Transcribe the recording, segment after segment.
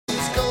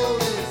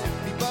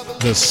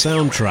The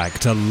soundtrack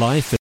to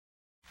life.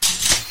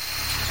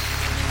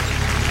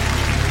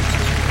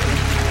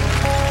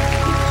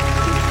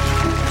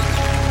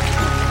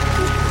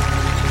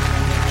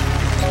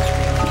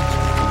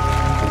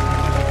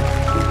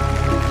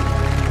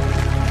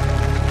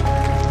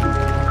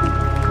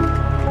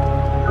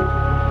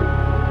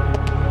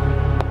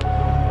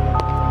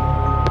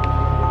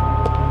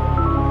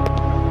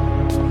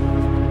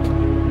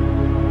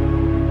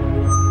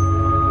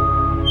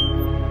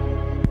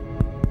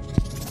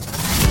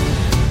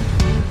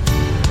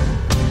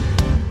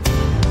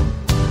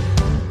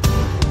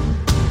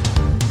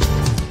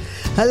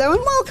 Hello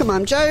and welcome,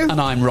 I'm Joe. And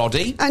I'm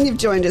Roddy. And you've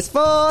joined us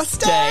for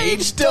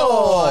Stage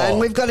Door. And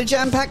we've got a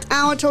jam-packed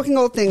hour talking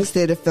all things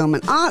theatre, film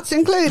and arts,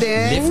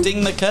 including...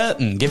 Lifting the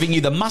Curtain, giving you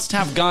the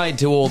must-have guide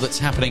to all that's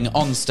happening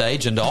on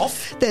stage and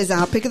off. There's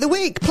our pick of the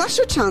week, plus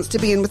your chance to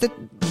be in with the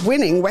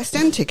winning West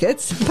End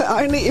tickets, but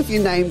only if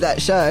you name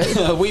that show.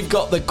 We've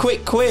got the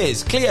quick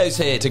quiz. Cleo's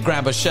here to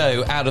grab a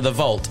show out of the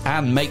vault.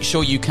 And make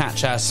sure you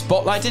catch our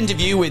spotlight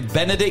interview with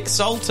Benedict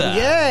Salter.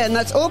 Yeah, and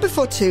that's all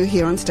before 2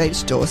 here on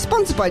Stage Door,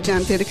 sponsored by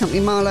Jam Theatre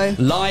Company Marlow.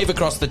 Live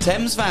across the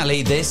Thames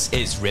Valley, this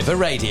is River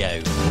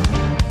Radio.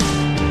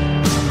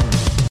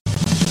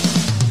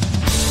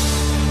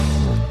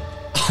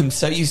 I'm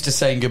so used to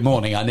saying good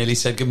morning, I nearly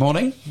said good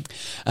morning.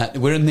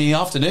 We're in the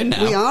afternoon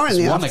now. We are in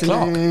the 1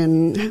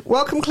 afternoon. o'clock.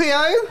 Welcome, Cleo.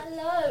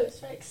 Hello, it's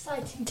very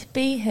exciting to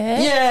be here.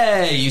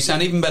 Yay! You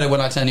sound even better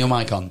when I turn your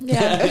mic on.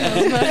 Yeah.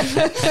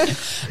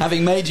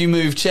 Having made you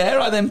move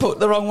chair, I then put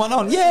the wrong one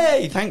on.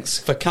 Yay! Thanks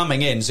for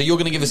coming in. So you're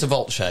going to give us a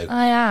vault show.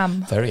 I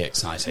am. Very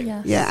exciting.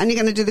 Yeah. Yeah, and you're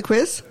going to do the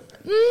quiz?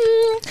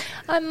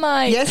 I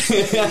might. Yes?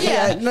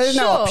 Yeah, there's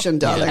no Sure. option,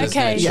 darling. there's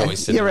Okay. no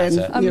choice in you're the in.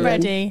 matter. I'm You're in.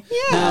 ready. Yeah.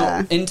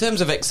 Now, in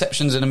terms of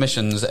exceptions and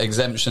omissions,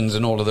 exemptions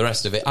and all of the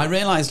rest of it, I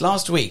realised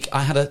last week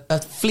I had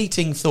a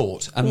fleeting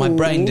thought and my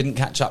brain didn't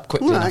catch up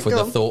quickly Right, enough with go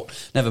the on.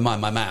 thought, never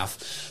mind my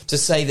mouth, to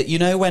say that, you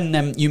know,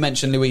 when you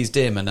mentioned Louise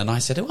Dearman and I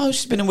said, oh,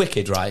 she's been in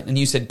Wicked, right? And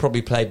you said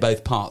probably played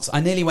both parts. I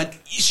nearly went,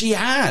 she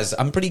has.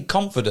 I'm pretty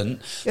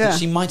confident Yeah. that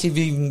she might have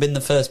even been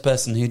the first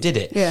person who did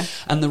it. Yeah.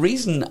 And the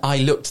reason I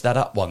looked that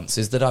up once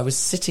is that I was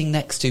sitting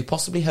next to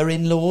possibly her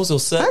in-laws or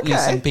certainly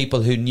Okay. some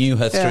people who knew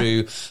her Yeah.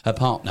 through her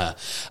partner,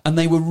 and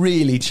they were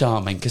really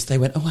charming because they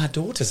went, oh, our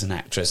daughter's an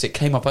actress. It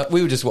came up,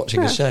 we were just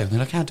watching a show and they're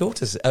like, our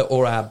daughter's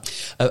or a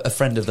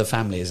friend of the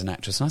family is an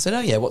actress, and I said, oh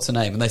yeah, what's her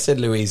name? And they said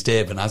Louise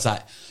Dearman. I was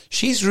like,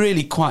 she's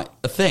really quite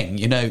a thing,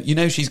 you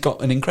know she's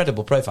got an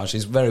incredible profile,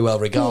 she's very well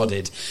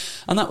regarded.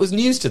 And that was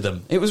news to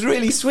them. It was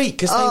really sweet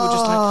because they were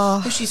just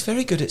like, oh, she's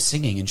very good at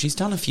singing and she's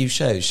done a few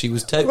shows. She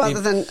was totally,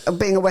 Rather than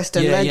being a West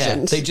End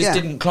legend. they just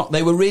didn't clock.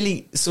 They were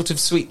really sort of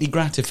sweetly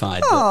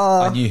gratified that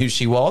Aw. I knew who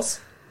she was.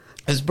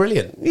 It was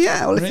brilliant.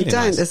 Yeah, well, if Really you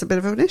don't, nice. there's a bit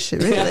of an issue,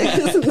 really,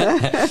 isn't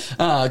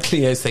there?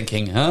 Cleo's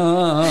thinking,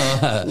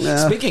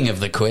 Speaking of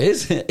the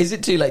quiz, is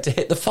it too late to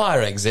hit the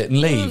fire exit and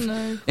leave?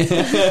 Oh,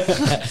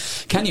 no.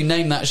 Can you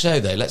name that show,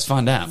 though? Let's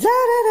find out.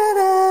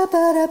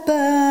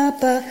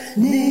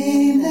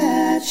 Name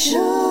that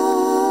show.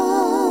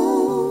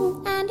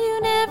 And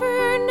you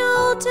never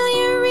know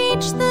till you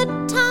reach the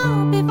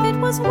top if it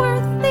was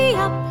worth the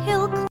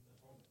uphill climb.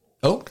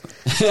 Oh.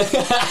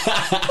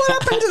 What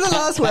happened to the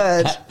last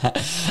word?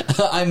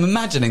 I'm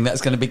imagining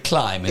that's going to be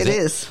climb, is It it?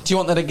 is. Do you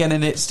want that again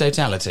in its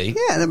totality?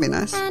 Yeah, that'd be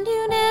nice. And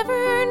you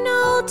never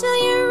know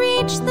till you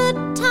reach the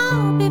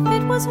top if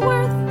it was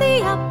worth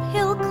the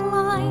uphill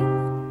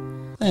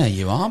climb. There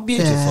you are.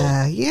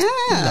 Beautiful. Yeah.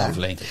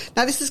 Lovely.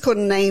 Now, this is called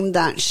Name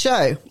That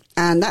Show.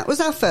 And that was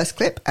our first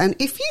clip. And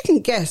if you can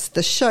guess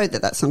the show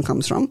that song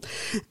comes from,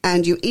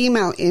 and you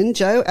email in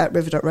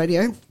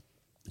joe@river.radio,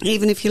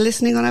 even if you're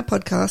listening on our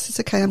podcast, it's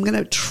okay. I'm going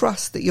to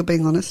trust that you're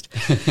being honest.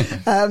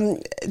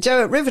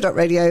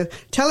 Joe@river.radio,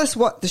 tell us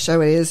what the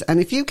show is. And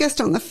if you guessed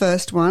on the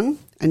first one,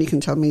 and you can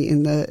tell me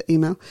in the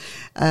email,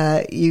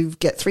 you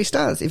get 3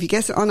 stars. If you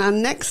guess it on our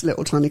next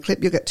little tiny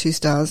clip, you'll get 2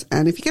 stars.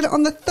 And if you get it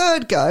on the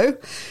third go,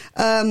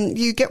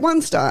 you get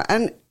 1 star.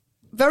 And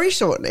very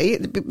shortly,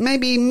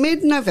 maybe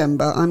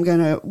mid-November, I'm going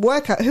to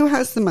work out who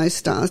has the most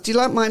stars. Do you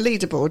like my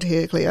leaderboard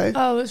here, Cleo?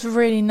 Oh, it's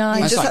really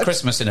nice. It's just like have-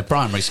 Christmas in a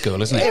primary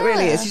school, isn't it? It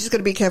really is. You just got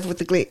to be careful with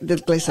the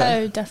glitter.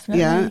 Oh,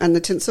 definitely. Yeah, and the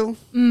tinsel.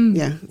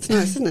 Yeah, it's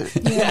nice, isn't it?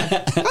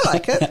 Yeah, I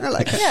like it.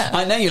 Yeah.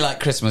 I know you like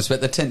Christmas,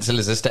 but the tinsel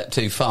is a step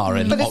too far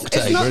in But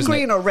October, it's not isn't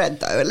green it? or red,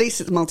 though. At least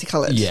it's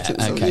multicoloured. Yeah,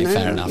 tinsel, okay, you know?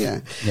 fair enough. Yeah.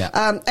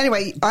 Yeah.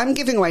 Anyway, I'm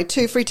giving away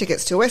 2 free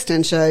tickets to a West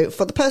End show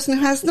for the person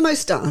who has the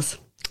most stars.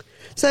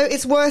 So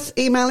it's worth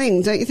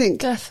emailing, don't you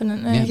think?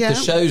 Definitely. Yeah. Yeah. The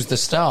show's the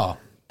star.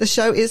 The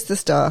show is the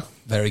star.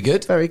 Very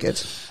good. Very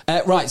good.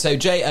 Right, so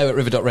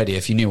jo@river.radio,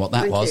 if you knew what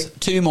that Thank was. you.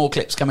 2 more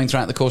clips coming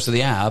throughout the course of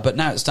the hour, but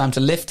now it's time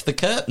to lift the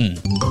curtain.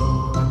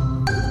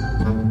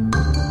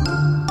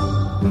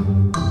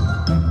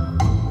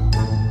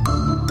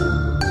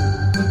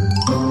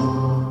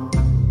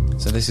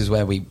 So this is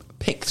where we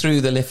pick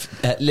through the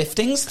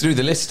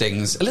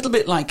listings, a little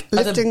bit like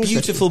at a Liftings,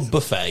 beautiful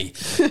buffet,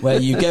 where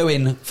you go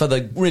in for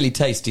the really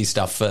tasty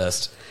stuff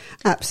first.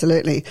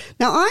 Absolutely.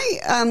 Now,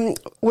 I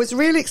was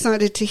really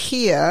excited to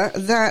hear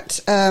that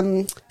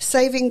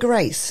Saving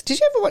Grace. Did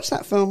you ever watch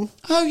that film?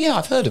 Oh, yeah,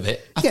 I've heard of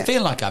it. I Yeah.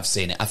 feel like I've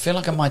seen it. I feel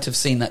like I might have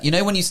seen that. You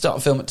know when you start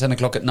a film at 10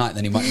 o'clock at night,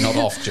 then you might nod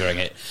off during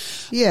it.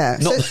 Yeah.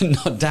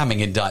 Not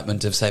damning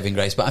indictment of Saving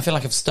Grace, but I feel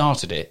like I've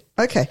started it.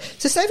 Okay.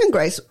 So Saving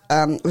Grace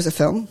was a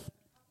film.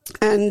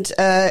 And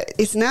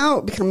it's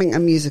now becoming a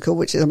musical,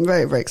 which I'm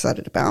very, very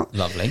excited about.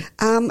 Lovely.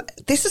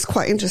 This is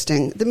quite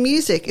interesting. The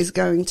music is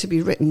going to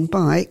be written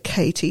by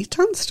Katie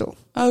Tunstall.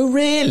 Oh,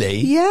 really?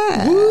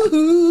 Yeah.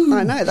 Woohoo.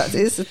 I know,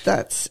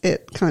 that's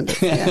it, kind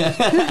of. Yeah.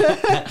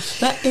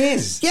 That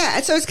is. Yeah,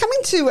 and so it's coming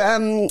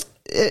to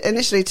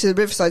initially to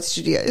Riverside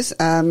Studios,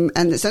 and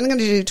it's only going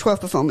to do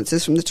 12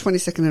 performances from the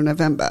 22nd of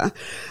November.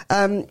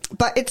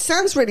 But it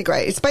sounds really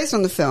great. It's based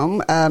on the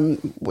film,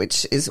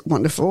 which is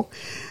wonderful,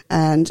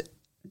 and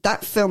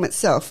that film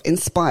itself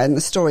inspired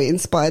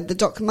the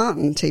Doc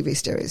Martin TV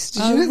series.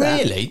 Did you know that?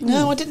 Really?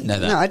 No, I didn't know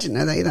that. No, I didn't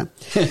know that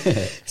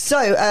either.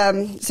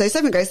 So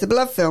Saving Grace, the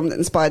beloved film that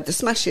inspired the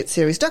smash hit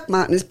series Doc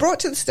Martin, is brought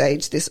to the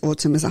stage this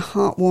autumn as a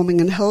heartwarming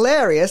and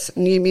hilarious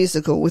new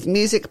musical with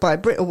music by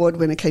Brit Award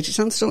winner Katie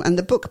Tunstall and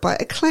the book by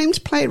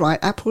acclaimed playwright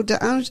Apple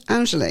de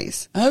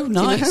Angelis. Oh, Do you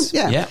know him? nice.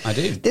 Yeah, I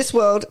do. This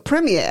world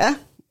premiere,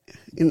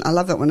 I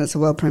love that when it's a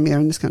world premiere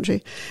in this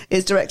country,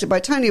 is directed by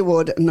Tony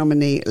Award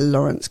nominee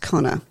Lawrence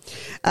Connor.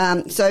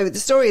 So the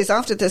story is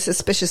after the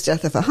suspicious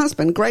death of her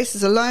husband, Grace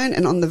is alone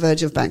and on the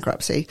verge of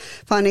bankruptcy.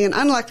 Finding an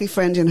unlikely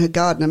friend in her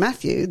gardener,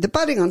 Matthew, the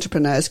budding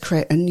entrepreneurs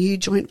create a new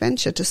joint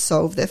venture to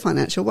solve their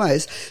financial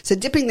woes. So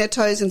dipping their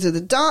toes into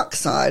the dark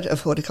side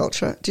of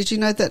horticulture. Did you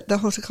know that the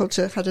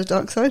horticulture had a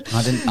dark side?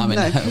 I didn't. I mean,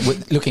 No.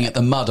 looking at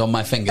the mud on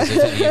my fingers, if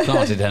ever you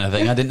planted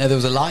anything, I didn't know there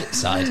was a light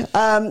side.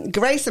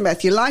 Grace and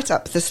Matthew light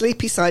up the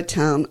sleepy side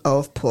town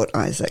of Port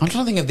Isaac. I'm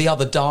trying to think of the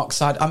other dark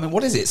side. I mean,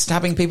 what is it?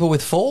 Stabbing people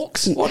with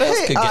forks? What else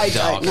could get I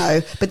dark? don't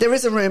know, but there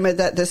is a rumour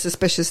that the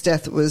suspicious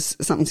death was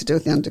something to do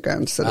with the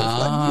underground, sort of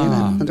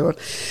underworld.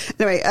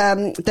 Anyway,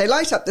 they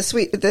light up the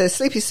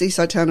sleepy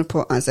seaside town of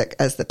Port Isaac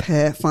as the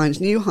pair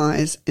find new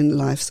highs in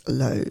life's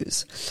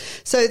lows.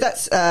 So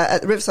that's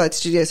at the Riverside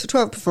Studios for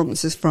 12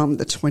 performances from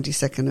the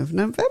 22nd of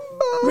November.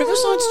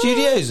 Riverside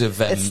Studios have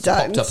It's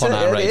starting popped up on to-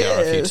 our it radar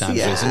a few is, times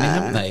yeah. recently,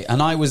 haven't they?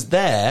 And I was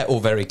there, or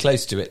very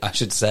close to it, I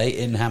should say,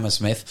 in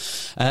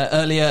Hammersmith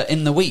earlier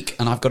in the week,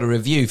 and I've got a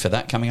review for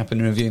that coming up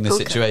in reviewing the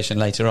Okay. situation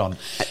later on.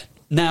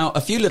 Now,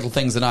 a few little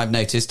things that I've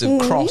noticed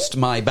have crossed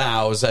my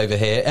bows over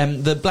here.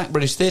 The Black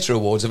British Theatre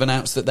Awards have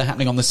announced that they're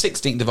happening on the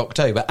 16th of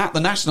October at the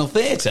National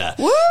Theatre,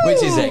 Woo!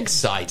 which is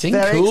exciting.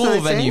 Very cool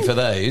exciting. venue for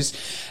those.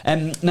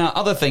 Now,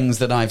 other things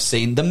that I've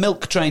seen. The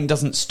Milk Train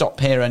Doesn't Stop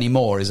Here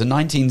Anymore is a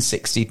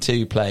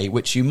 1962 play,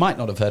 which you might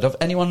not have heard of.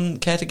 Anyone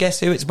care to guess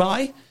who it's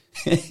by?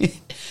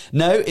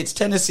 No, it's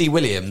Tennessee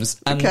Williams,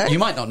 and Okay. you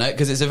might not know it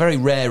because it's a very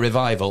rare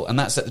revival, and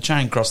that's at the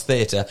Charing Cross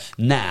Theatre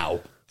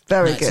now.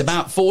 Very It's good.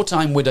 about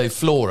four-time widow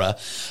Flora.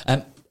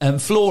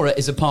 Flora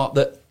is a part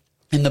that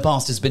in the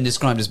past has been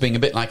described as being a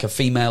bit like a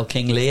female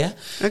King Lear.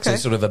 Okay. So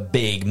sort of a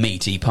big,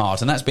 meaty part.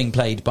 And that's being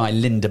played by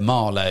Linda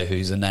Marlowe,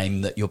 who's a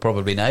name that you'll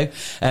probably know.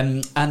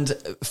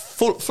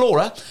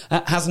 Flora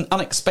has an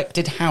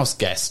unexpected house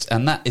guest,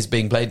 and that is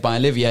being played by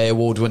Olivier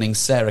Award-winning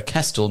Sarah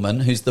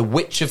Kestelman, who's the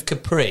Witch of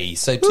Capri.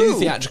 So two Ooh.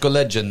 theatrical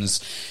legends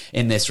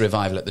in this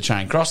revival at the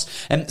Charing Cross.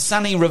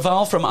 Sani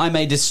Raval from I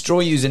May Destroy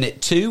You's in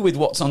it too, with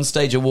What's on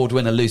Stage Award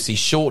winner Lucy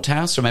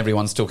Shorthouse from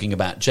Everyone's Talking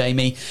About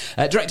Jamie.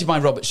 Directed by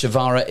Robert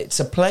Shavara, it's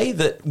a play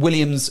that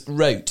Williams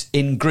wrote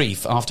in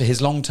grief after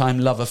his longtime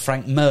lover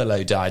Frank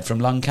Merlo died from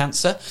lung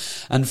cancer.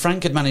 And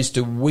Frank had managed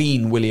to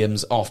wean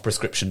Williams off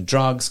prescription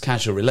drugs,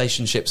 casual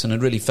relationships, and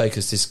had really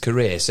focused his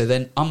career. So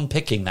then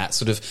unpicking that,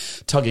 sort of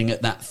tugging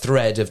at that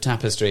thread of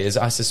tapestry, as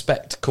I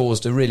suspect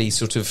caused a really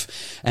sort of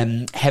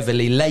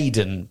heavily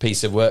laden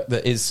piece of work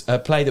that is a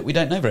play that we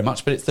don't know very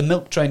much, but it's The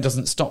Milk Train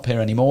Doesn't Stop Here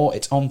Anymore.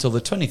 It's on till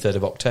the 23rd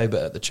of October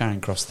at the Charing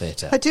Cross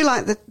Theatre. I do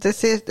like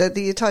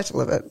the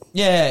title of it.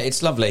 Yeah,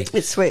 it's lovely.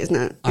 It's sweet, isn't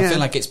it? I Yeah. feel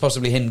like it's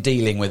possibly him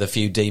dealing with a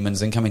few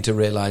demons and coming to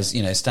realise,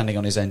 you know, standing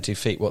on his own 2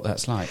 feet, what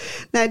that's like.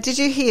 Now, did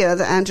you hear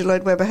that Andrew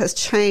Lloyd Webber has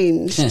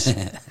changed?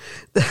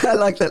 I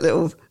like that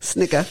little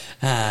snigger.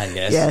 Ah,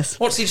 yes. Yes.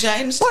 What's he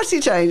changed? What's he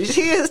changed?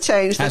 He has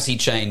changed Has he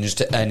changed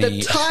the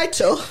any...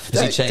 title.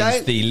 Has he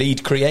changed the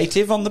lead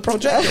creative on the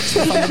project? That's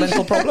the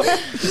fundamental problem.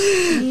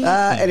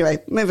 Anyway,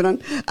 moving on.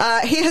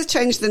 He has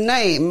changed the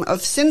name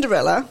of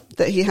Cinderella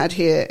that he had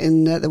here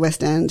in the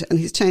West End, and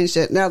he's changed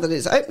it now that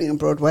it's opening on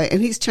Broadway,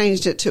 and he's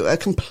changed it to a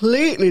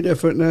completely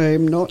different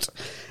name.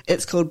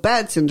 It's called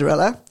Bad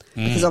Cinderella,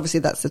 because obviously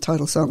that's the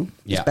title song.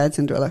 It's Yeah. Bad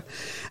Cinderella.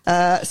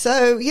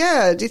 So,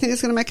 yeah, do you think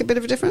it's going to make a bit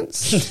of a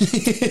difference?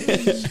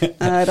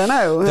 I don't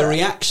know. The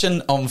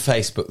reaction on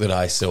Facebook that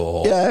I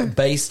saw, Yeah.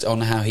 based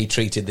on how he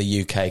treated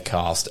the UK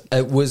cast,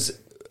 was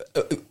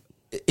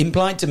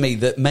implied to me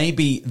that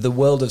maybe the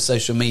world of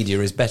social media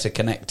is better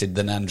connected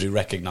than Andrew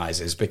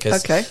recognises,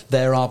 because Okay.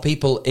 there are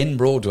people in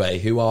Broadway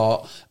who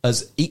are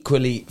as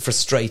equally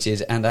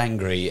frustrated and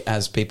angry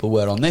as people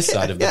were on this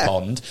side of the Yeah.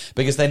 pond,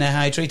 because they know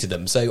how he treated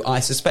them. So I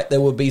suspect there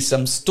will be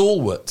some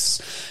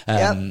stalwarts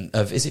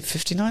of, is it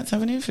 59th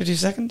Avenue,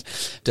 52nd?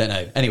 Don't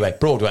know. Anyway,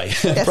 Broadway,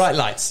 bright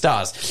lights,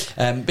 stars,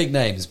 big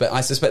names. But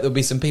I suspect there'll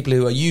be some people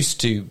who are used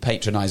to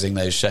patronising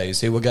those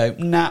shows who will go,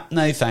 nah,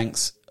 no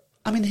thanks.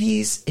 I mean,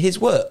 his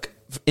work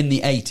in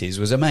the 80s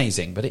was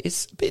amazing, but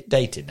it's a bit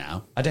dated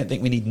now. I don't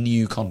think we need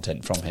new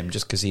content from him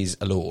just because he's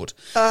a lord.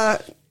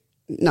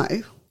 No.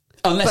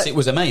 Unless but- it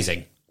was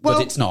amazing, Well,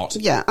 but it's not.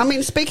 Yeah, I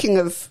mean, speaking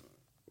of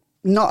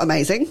not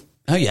amazing,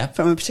 Oh, yeah.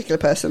 from a particular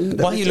person.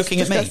 that Why are we you just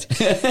looking at me?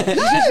 discussed.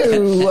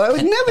 No, I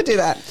would never do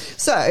that.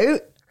 So,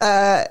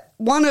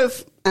 one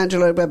of Andrew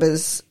Lloyd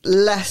Webber's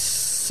less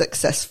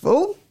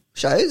successful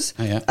shows,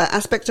 Oh, yeah.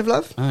 Aspect of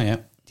Love. Oh, yeah.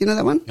 Do you know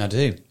that one? I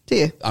do. Do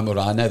you? I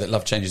know that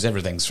Love Changes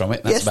Everything's from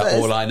it. That's Yes, about that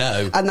is. all I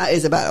know. And that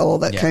is about all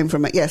that Yeah. came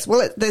from it. Yes.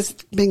 Well, there's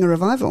being a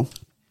revival.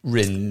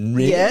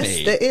 Really?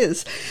 Yes, there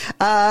is.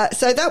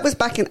 So that was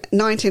back in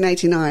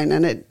 1989,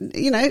 and it,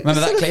 Remember that,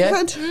 sort of Cleo?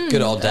 had-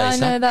 Good old days. I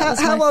know, huh? that was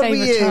how my old were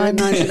favourite you time. in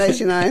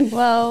 1989?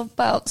 Well,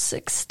 about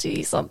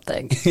 60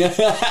 something.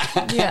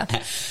 Yeah.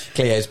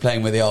 Cleo's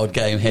playing with the old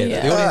game here.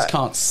 Yeah. The audience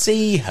can't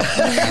see her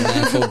and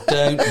therefore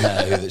don't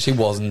know that she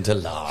wasn't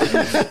alive.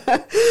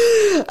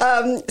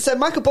 So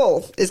Michael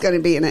Ball is going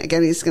to be in it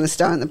again. He's going to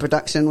star in the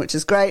production, which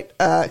is great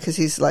because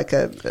he's like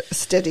a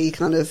steady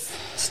kind of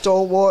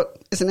stalwart,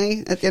 isn't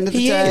he? At the end of the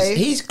He day, is.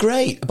 He's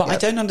great, but I Yep.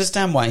 don't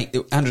understand why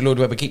Andrew Lloyd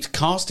Webber keeps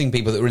casting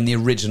people that were in the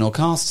original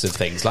casts of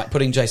things, like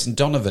putting Jason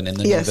Donovan in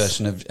the Yes. new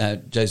version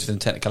of Joseph and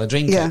the Technicolor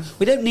Dreamcoat. Yeah.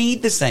 We don't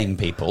need the same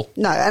people.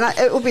 No, and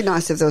it would be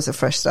nice if there was a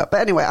fresh start.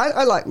 But anyway,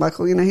 I like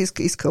Michael.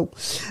 He's cool.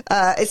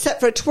 It's set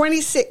for a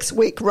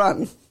 26-week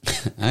run.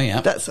 Oh,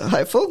 yeah. That's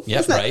hopeful. Yeah,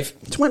 isn't it? brave.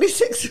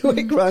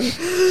 26-week run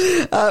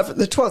from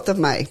the 12th of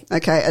May,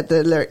 okay, at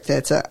the Lyric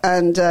Theatre.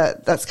 And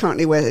that's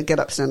currently where Get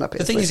Up, Stand Up is.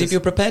 The thing which is, if you're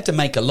prepared to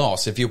make a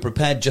loss, if you're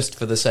prepared just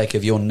for the sake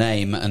of your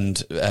name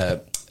and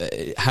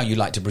how you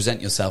like to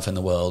present yourself in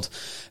the world,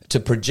 to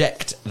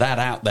project that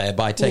out there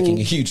by taking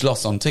a huge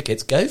loss on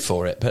tickets, go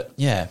for it. But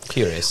yeah,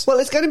 curious. Well,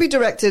 it's going to be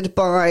directed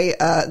by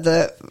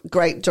the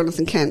great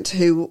Jonathan Kent,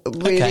 who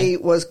really Okay.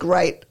 was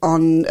great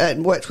on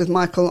worked with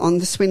Michael on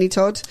the Sweeney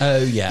Todd. Oh,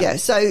 yeah. Yeah,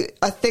 so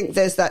I think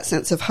there's that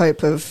sense of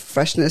hope of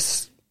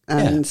freshness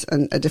and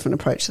a different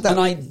approach to that. And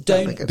I that'll be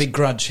don't good.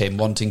 begrudge him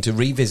wanting to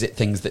revisit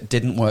things that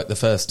didn't work the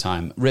first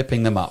time,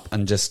 ripping them up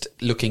and just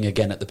looking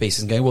again at the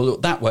pieces and going, well,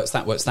 look, that works,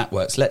 that works, that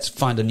works. Let's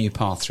find a new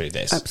path through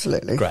this.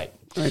 Absolutely. Great.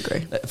 I agree.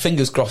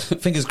 Fingers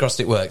crossed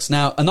it works.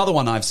 Now, another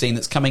one I've seen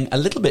that's coming a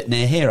little bit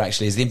near here,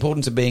 actually, is The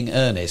Importance of Being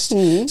Earnest.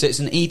 So it's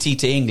an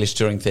ETT English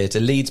touring theatre,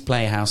 Leeds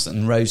Playhouse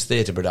and Rose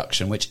Theatre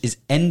production, which is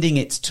ending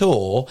its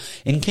tour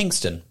in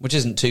Kingston, which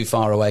isn't too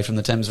far away from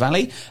the Thames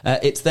Valley.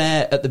 It's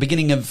there at the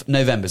beginning of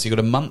November, so you've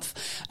got a month.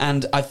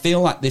 And I feel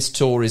like this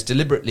tour is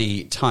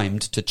deliberately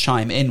timed to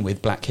chime in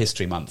with Black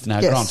History Month. Now,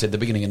 Yes. granted, the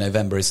beginning of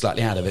November is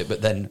slightly out of it,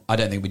 but then I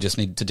don't think we just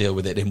need to deal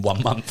with it in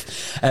 1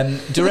 month.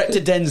 Director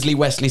Densley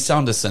Wesley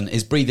Sanderson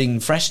is breathing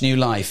fresh new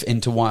life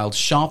into Wilde's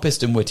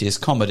sharpest and wittiest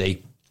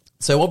comedy.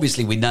 So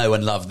obviously we know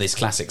and love this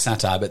classic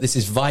satire, but this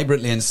is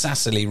vibrantly and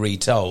sassily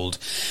retold.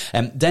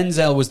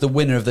 Denzel was the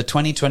winner of the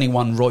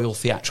 2021 Royal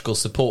Theatrical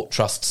Support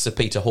Trust Sir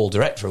Peter Hall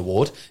Director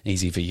Award.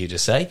 Easy for you to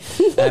say.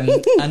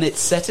 And it's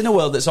set in a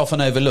world that's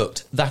often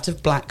overlooked, that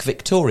of Black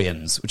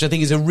Victorians, which I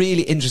think is a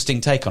really interesting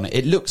take on it.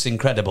 It looks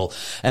incredible.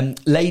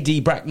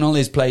 Lady Bracknell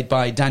is played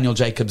by Daniel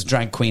Jacobs'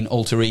 drag queen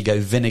alter ego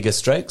Vinegar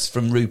Strokes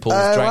from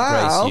RuPaul's Drag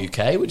wow. Race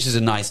UK, which is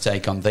a nice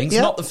take on things.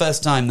 Yep. Not the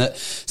first time that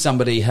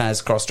somebody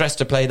has cross-dressed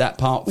to play that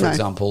part. For No.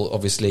 example,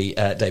 obviously,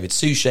 David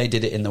Suchet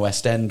did it in the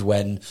West End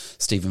when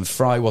Stephen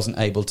Fry wasn't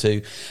able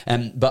to.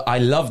 But I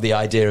love the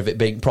idea of it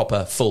being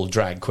proper, full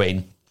drag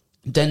queen.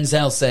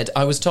 Denzel said,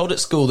 I was told at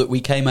school that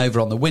we came over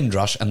on the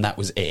Windrush and that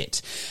was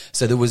it.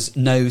 So there was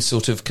no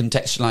sort of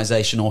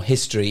contextualisation or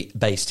history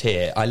based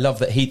here. I love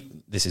that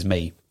this is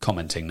me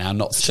commenting now,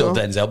 not still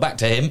Sure. Denzel. Back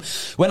to him.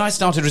 When I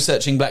started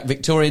researching Black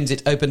Victorians,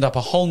 it opened up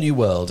a whole new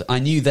world. I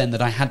knew then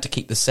that I had to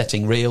keep the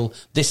setting real.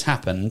 This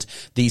happened.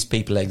 These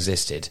people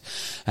existed.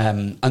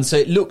 And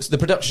so the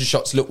production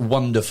shots look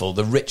wonderful.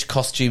 The rich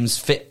costumes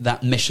fit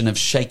that mission of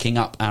shaking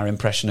up our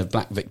impression of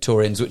Black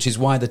Victorians, which is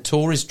why the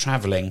tour is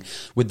travelling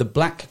with the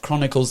Black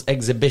Chronicles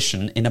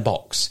exhibition in a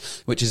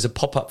box, which is a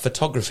pop-up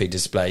photography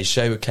display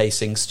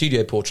showcasing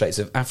studio portraits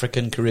of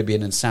African,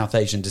 Caribbean and South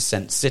Asian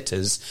descent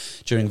sitters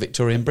during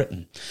Victorian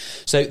Britain.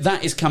 So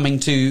that is coming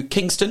to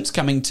Kingston. It's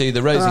coming to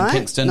the Rose All in right,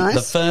 Kingston, nice.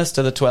 the 1st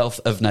to the 12th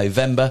of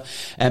November.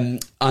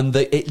 And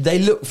they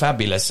look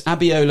fabulous.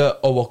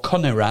 Abiola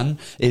Owokoniran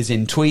is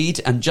in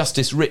tweed and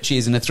Justice Ritchie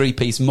is in a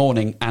three-piece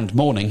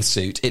morning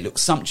suit. It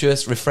looks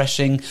sumptuous,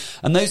 refreshing.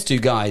 And those two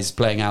guys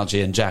playing Algie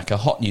and Jack are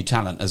hot new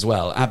talent as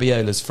well.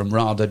 Abiola's from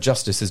RADA.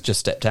 Justice has just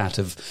stepped out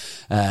of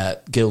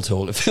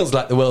Guildhall. It feels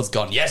like the world's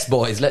gone, yes,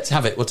 boys, let's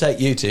have it. We'll take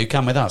you two.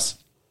 Come with us.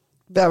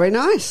 Very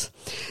nice.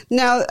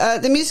 Now,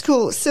 the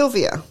musical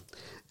Sylvia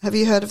Have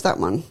you heard of that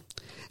one?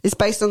 It's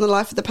based on the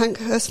life of the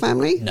Pankhurst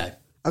family? No.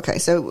 Okay,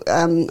 so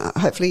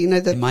hopefully you know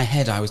In my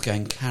head, I was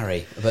going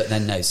Carrie, but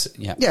then no.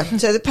 Yeah. Yeah,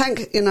 so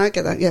the I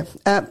get that, yeah.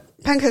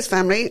 Pankhurst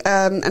family,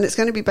 and it's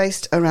going to be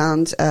based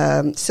around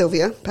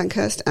Sylvia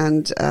Pankhurst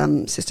and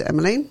Sister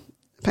Emmeline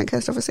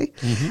Pankhurst, obviously.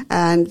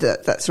 And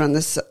that's around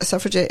the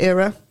suffragette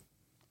era.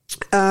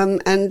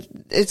 And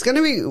it's going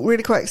to be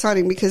really quite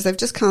exciting because they've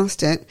just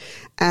cast it,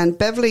 and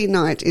Beverly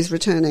Knight is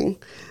returning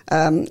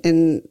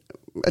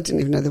I didn't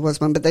even know there was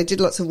one, but they did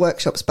lots of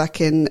workshops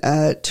back in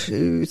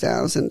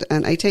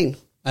 2018.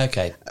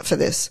 Okay. For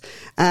this.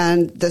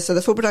 And so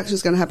the full production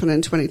is going to happen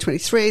in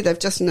 2023. They've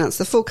just announced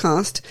the full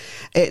cast.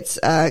 It's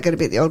going to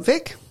be at the Old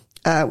Vic,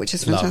 which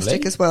is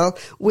fantastic Lovely. as well.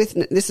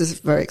 This is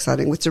very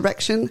exciting, with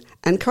direction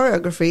and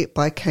choreography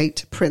by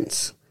Kate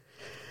Prince.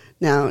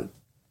 Now,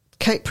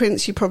 Kate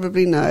Prince, you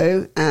probably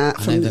know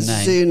from the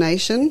name. Zoo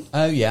Nation.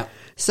 Oh, yeah.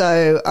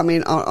 So, I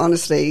mean,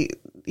 honestly,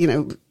 you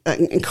know,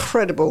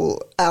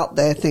 incredible out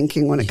there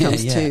thinking when it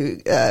comes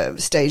to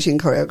staging,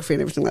 choreography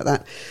and everything like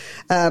that.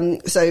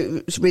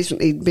 So she's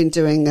recently been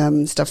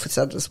doing stuff with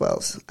Sadler's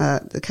Wells,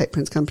 the Kate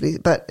Prince company.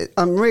 But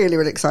I'm really,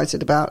 really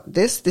excited about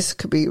this. This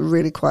could be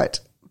really quite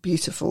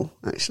beautiful,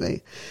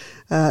 actually.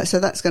 So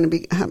that's going to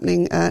be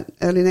happening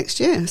early next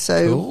year.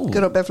 So Cool.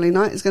 Good old Beverly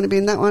Knight is going to be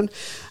in that one.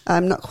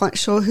 I'm not quite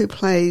sure who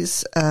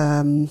plays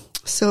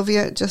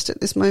Sylvia just at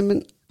this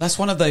moment. That's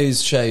one of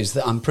those shows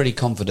that I'm pretty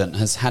confident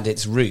has had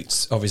its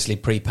roots, obviously,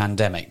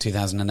 pre-pandemic,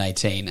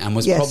 2018, and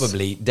was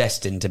probably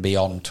destined to be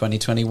on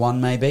 2021,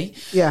 maybe.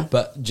 Yeah.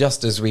 But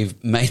just as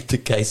we've made the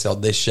case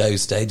on this show,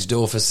 Stage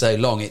Door, for so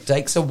long, it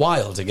takes a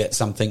while to get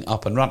something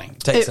up and running. It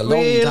takes a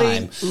long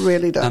time. It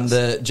really does. And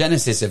the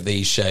genesis of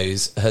these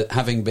shows,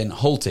 having been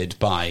halted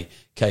by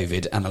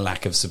COVID and a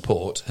lack of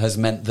support, has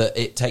meant that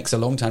it takes a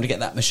long time to get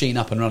that machine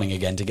up and running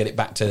again, to get it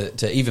back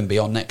to even be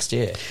on next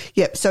year.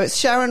 Yep, so it's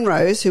Sharon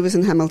Rose, who was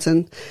in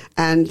Hamilton,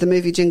 and the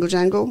movie Jingle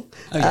Jangle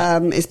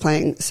is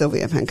playing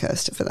Sylvia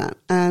Pankhurst for that.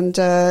 And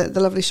the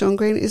lovely Sean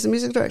Green is the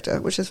music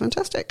director, which is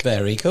fantastic.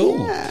 Very cool.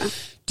 Yeah.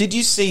 Did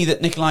you see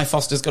that Nikolai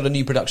Foster's got a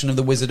new production of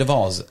The Wizard of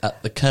Oz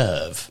at the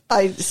Curve?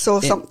 I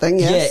saw something,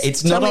 yes. Yeah,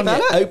 it's Tell not me on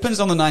about yet. Opens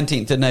on the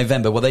 19th of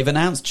November. Well, they've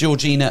announced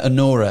Georgina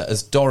Honora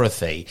as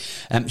Dorothy.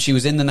 She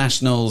was in the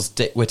National's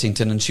Dick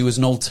Whittington, and she was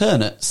an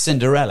alternate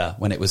Cinderella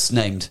when it was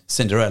named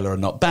Cinderella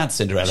and not Bad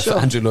Cinderella for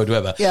Andrew Lloyd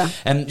Webber. Yeah.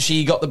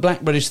 She got the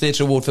Black British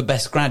Theatre Award for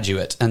Best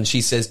Graduate, and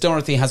she says,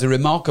 Dorothy has a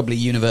remarkably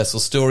universal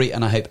story,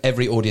 and I hope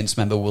every audience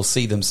member will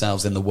see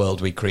themselves in the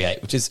world we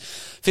create, which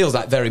feels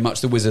like very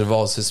much The Wizard of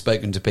Oz has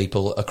spoken to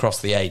people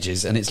across the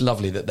ages, and it's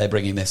lovely that they're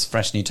bringing this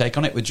fresh new take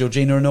on it with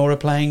Georgina Honora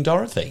playing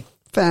Dorothy.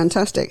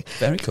 Fantastic.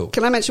 Very cool.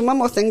 Can I mention one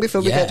more thing before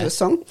we go to a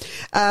song?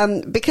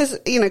 Because,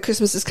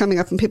 Christmas is coming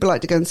up and people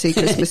like to go and see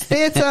Christmas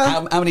theatre.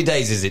 How many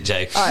days is it,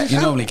 Joe?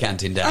 You're normally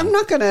counting down. I'm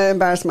not going to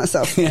embarrass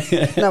myself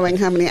knowing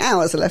how many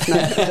hours are left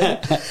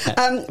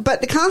now.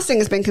 But the casting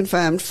has been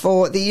confirmed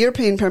for the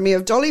European premiere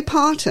of Dolly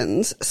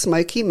Parton's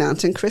Smoky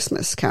Mountain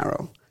Christmas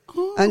Carol.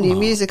 A new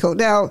musical.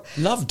 Now,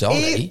 love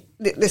Dolly.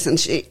 Listen,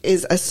 she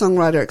is a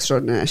songwriter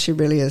extraordinaire. She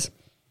really is.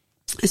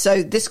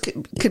 So this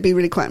could be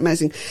really quite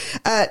amazing.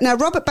 Now,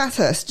 Robert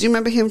Bathurst, do you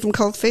remember him from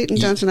Cold Feet and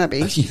Downton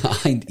Abbey?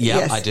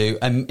 Yes. I do.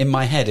 In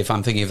my head, if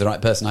I'm thinking of the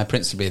right person, I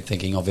principally am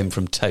thinking of him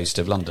from Toast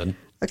of London.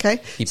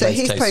 Okay. He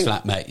plays Toast's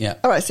flatmate, yeah.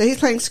 All right, so he's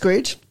playing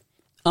Scrooge.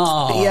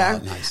 Oh, yeah.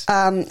 Nice.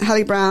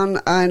 Halle Brown,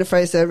 Anna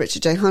Fraser,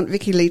 Richard J. Hunt,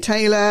 Vicky Lee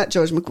Taylor,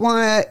 George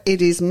Maguire,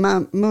 Idris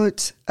Mahmood,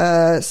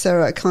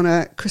 Sarah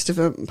O'Connor,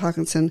 Christopher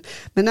Parkinson,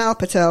 Manal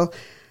Patel,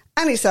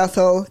 Annie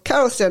Southall,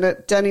 Carol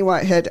Stennett, Danny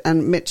Whitehead,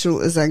 and Mitchell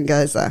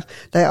Zangaza.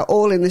 They are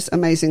all in this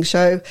amazing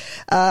show.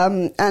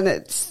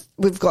 And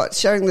we've got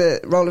sharing the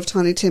role of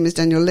Tiny Tim is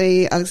Daniel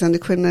Lee, Alexander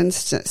Quinlan,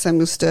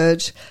 Samuel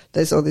Sturge.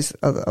 There's all these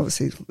other,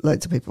 obviously,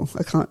 loads of people.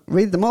 I can't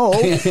read them all.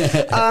 But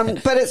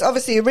it's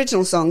obviously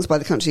original songs by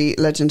the country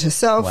legend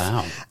herself.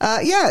 Wow.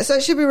 So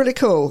it should be really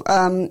cool.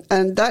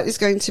 And that is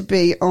going to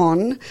be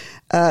on,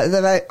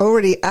 they've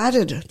already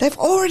added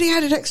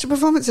extra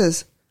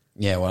performances.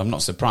 Yeah, well, I'm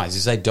not surprised.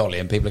 You say Dolly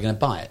and people are going to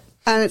buy it.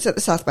 And it's at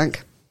the South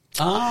Bank.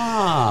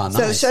 Ah, nice.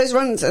 So the show's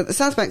runs at the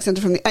South Bank Centre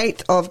from the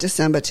 8th of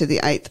December to the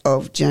 8th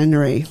of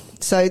January.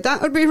 So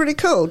that would be really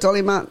cool.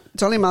 Dolly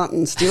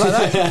Martins, do you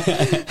like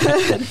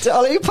that?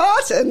 Dolly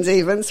Parton's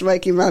even,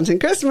 Smoky Mountain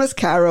Christmas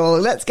Carol.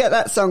 Let's get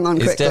that song on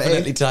quickly. It's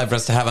definitely time for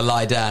us to have a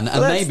lie down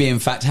and maybe, in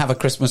fact, have a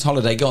Christmas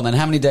holiday. Go on then.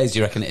 How many days do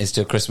you reckon it is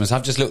till Christmas?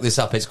 I've just looked this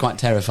up. It's quite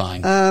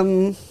terrifying.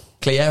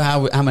 Cleo,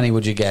 how many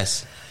would you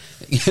guess?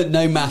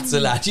 No maths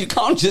allowed. You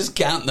can't just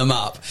count them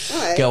up.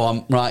 Right. Go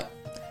on. Right.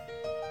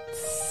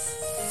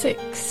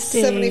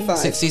 60. 75.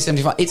 60,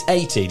 75. It's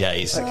 80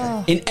 days.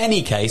 Okay. In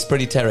any case,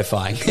 pretty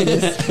terrifying.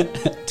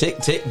 Tick,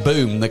 tick,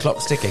 boom. The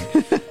clock's ticking.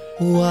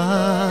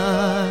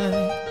 Why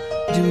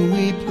do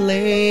we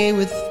play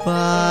with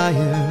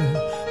fire?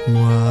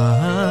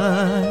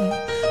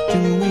 Why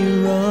do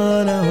we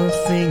run our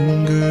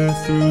finger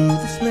through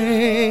the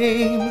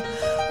flame?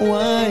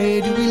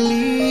 Why do we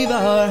leave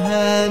our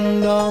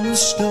hand on the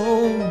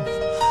stove?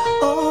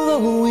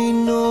 Although we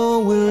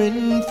know we're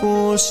in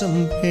for for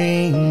some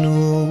pain.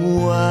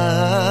 Oh,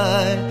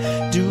 why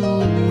do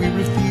we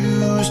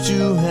refuse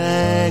to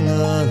hang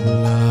a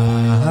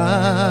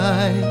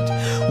light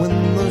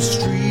when the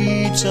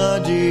streets are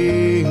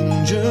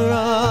dangerous?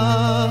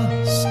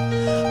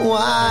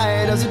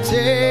 Why does it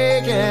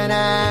take an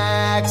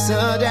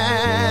accident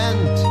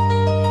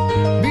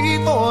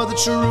before the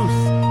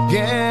truth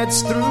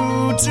gets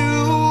through to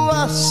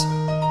us?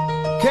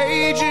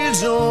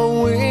 Cages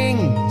or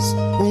wings,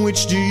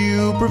 which do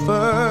you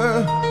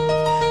prefer?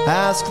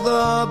 Ask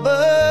the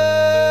birds.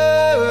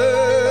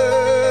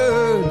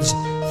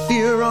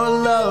 Fear or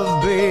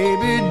love,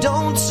 baby,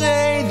 don't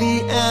say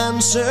the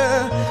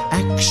answer.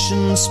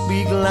 Actions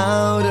speak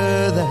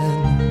louder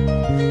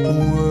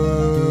than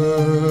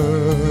words.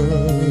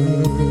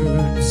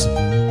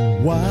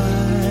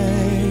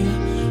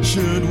 Why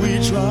should we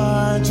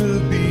try to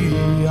be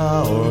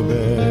our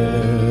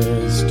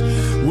best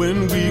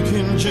when we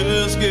can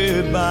just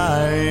get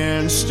by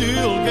and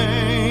still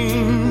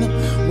gain?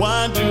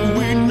 Why do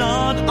we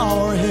nod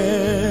our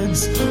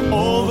heads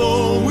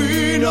although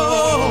we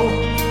know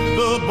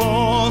the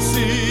boss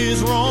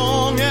is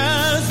wrong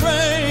as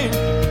rain?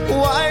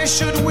 Why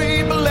should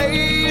we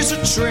blaze a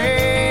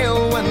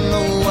trail when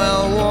the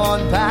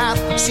well-worn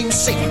path seems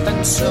safe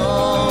and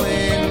so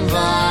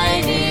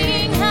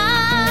inviting?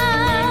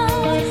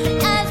 How,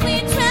 as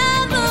we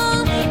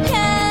travel,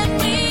 can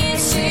we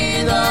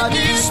see the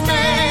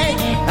dismay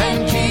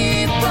and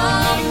keep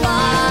from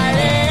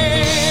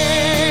fighting?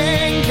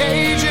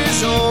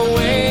 Cages or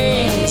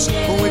wings,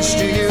 which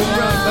do you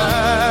prefer?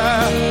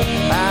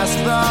 Ask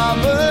the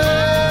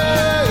birds.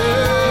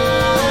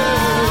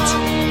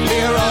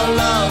 Fear or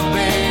love,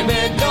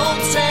 baby,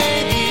 don't say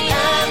the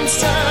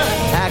answer.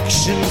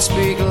 Actions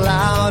speak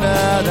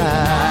louder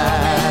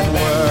than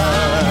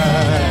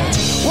words.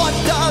 What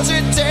does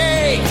it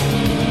take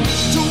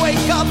to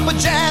wake up a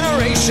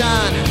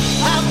generation?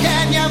 How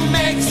can you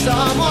make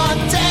someone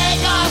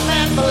take off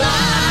and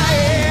fly?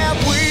 If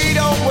we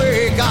don't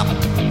wake up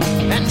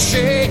and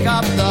shake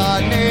up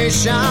the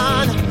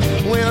nation,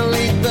 we'll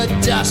eat the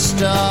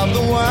dust of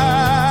the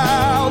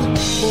world,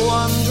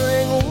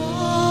 wondering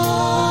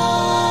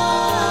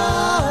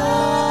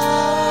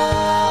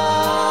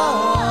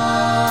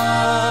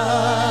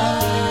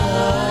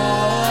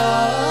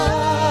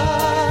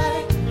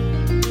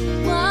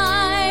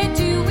Why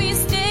do we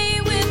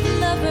stay with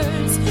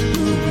lovers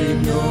who we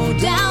know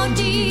down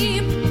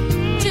deep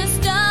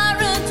just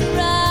aren't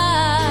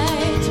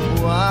right?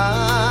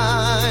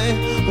 why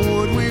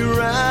would we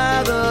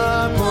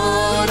rather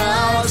put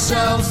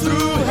ourselves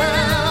through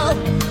hell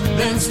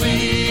than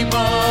sleep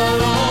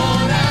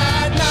alone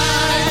at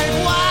night?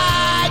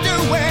 Why do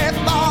we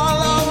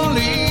follow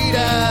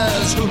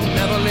leaders who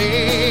never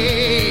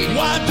lead?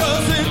 Why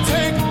does it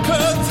take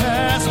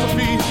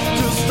catastrophe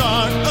to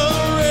start a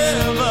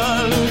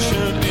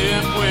revolution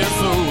if we're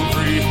so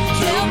free?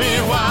 Tell me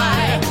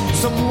why.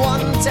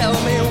 Someone tell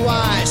me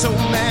why so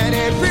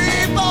many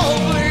people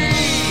bleed.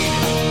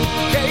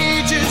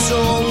 Cages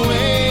or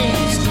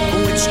wings,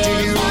 which do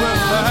you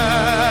prefer?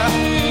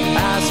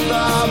 Ask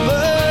the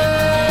birds.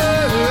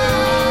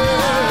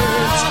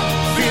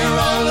 Fear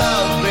or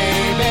love,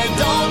 baby,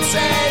 don't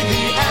say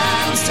the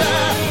answer.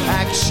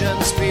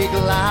 Actions speak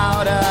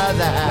louder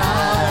than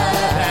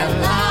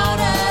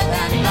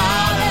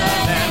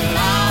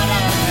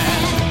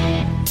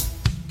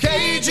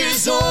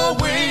cages or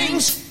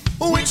wings,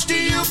 which do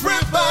you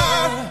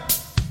prefer?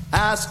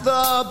 Ask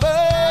the birds.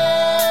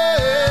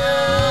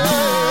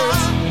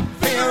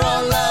 Fear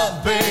or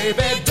love,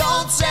 baby,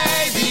 don't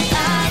say the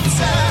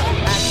answer.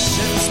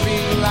 Actions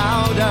speak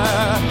louder.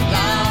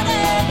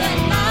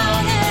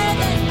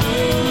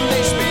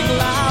 They speak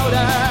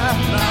louder.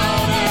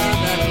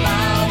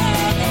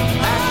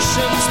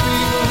 Actions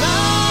speak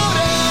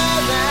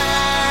louder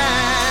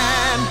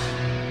than.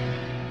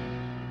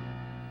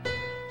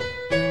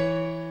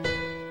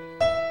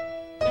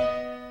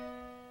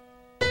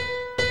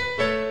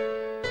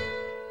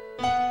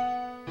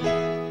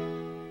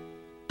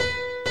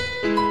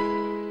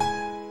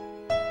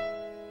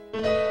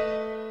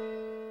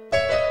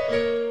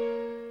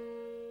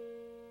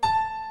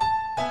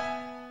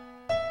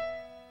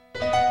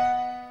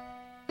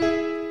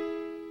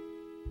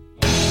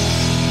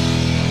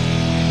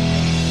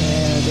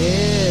 There it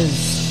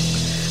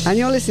is. And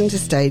you're listening to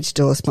Stage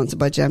Door, sponsored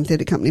by Jam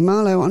Theatre Company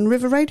Marlow on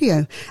River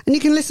Radio. And you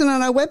can listen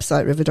on our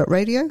website,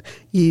 river.radio.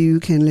 You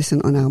can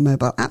listen on our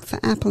mobile app for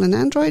Apple and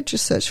Android.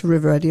 Just search for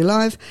River Radio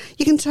Live.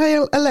 You can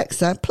tell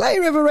Alexa, play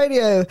River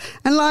Radio,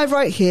 and live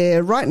right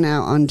here, right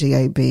now on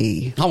DAB.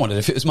 I wondered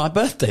if it was my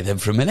birthday then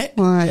for a minute.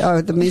 Why?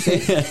 Oh, the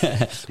music.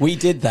 We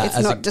did that It's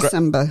as not a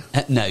December.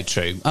 No,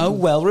 true. Oh,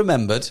 well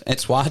remembered.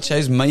 It's why I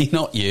chose me,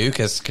 not you,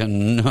 because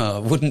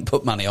wouldn't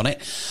put money on it.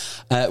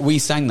 We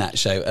sang that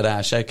show at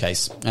our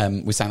showcase.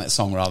 We sang that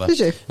song, rather. Did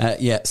you?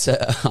 Yeah, so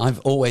I've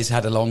always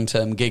had a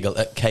long-term giggle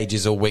at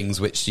cages or wings,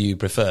 which do you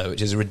prefer,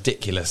 which is a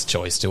ridiculous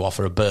choice to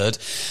offer a bird.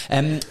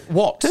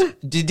 What?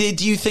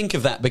 did you think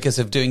of that because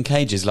of doing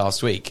cages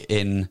last week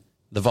in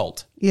the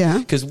vault. Yeah.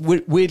 Because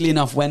weirdly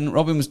enough, when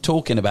Robin was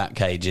talking about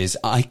cages,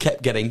 I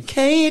kept getting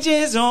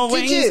cages or Did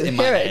wings you in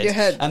my hear it head. in your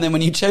head? And then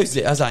when you chose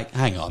it, I was like,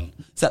 hang on,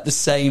 is that the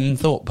same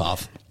thought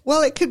path?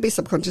 Well, it could be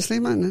subconsciously,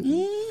 mightn't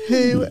it?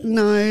 Who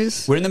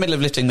knows? We're in the middle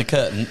of lifting the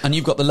curtain, and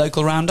you've got the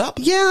local roundup?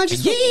 Yeah, I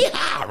just...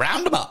 Yeehaw!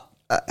 Round 'em up!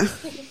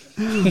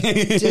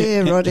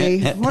 Dear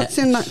Roddy. What's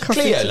in that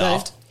coffee Cleo today?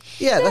 laughed.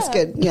 Yeah, that's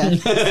good. Yeah.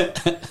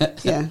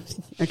 Yeah.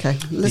 Okay,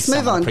 let's move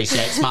Someone on.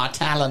 appreciates my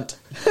talent.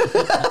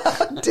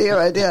 Dear,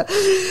 oh dear.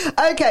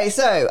 Okay,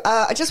 so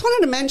I just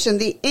wanted to mention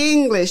the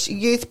English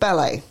Youth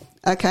Ballet.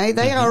 Okay,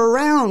 they are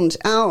around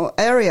our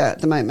area at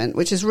the moment,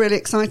 which is really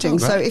exciting.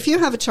 So if you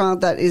have a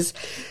child that is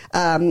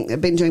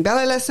been doing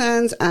ballet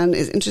lessons and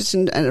is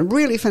interested in a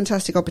really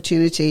fantastic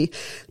opportunity,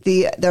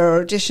 there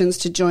are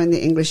auditions to join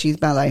the English Youth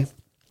Ballet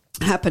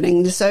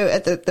happening. So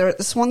they're at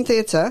the Swan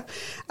Theatre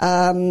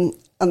on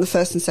the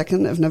 1st and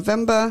 2nd of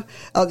November.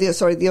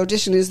 The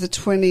audition is the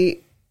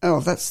 20... Oh,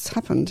 that's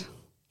happened.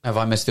 Have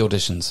I missed the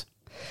auditions?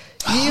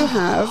 You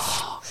have...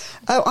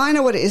 Oh, I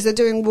know what it is. They're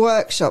doing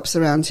workshops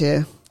around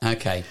here.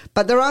 Okay.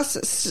 But there are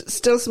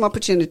still some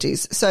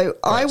opportunities. So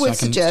I would I can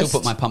suggest... still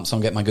put my pumps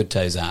on, get my good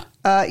toes out.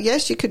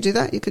 Yes, you could do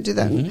that.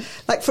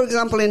 Like, for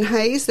example, in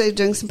Hayes, they're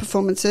doing some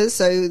performances.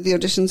 So the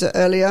auditions are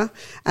earlier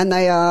and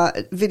they are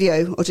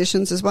video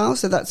auditions as well.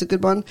 So that's a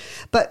good one.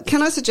 But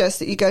can I suggest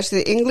that you go to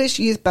the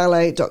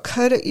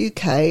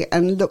englishyouthballet.co.uk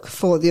and look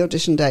for the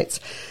audition dates.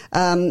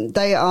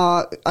 They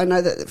are, I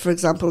know that, for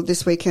example,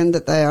 this weekend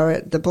that they are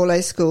at the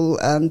Bourlet School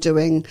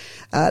doing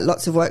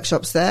lots of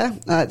workshops there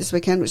this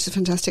weekend, which is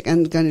fantastic,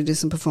 and going to do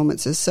some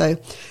performances. So,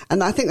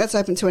 and I think that's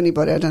open to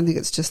anybody. I don't think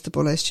it's just the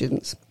Bourlet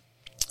students.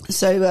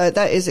 So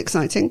that is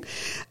exciting.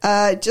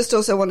 Just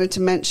also wanted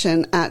to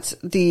mention at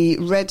the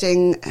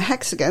Reading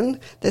Hexagon,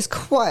 there's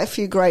quite a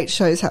few great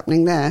shows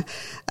happening there.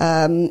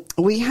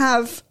 We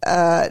have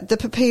the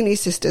Papini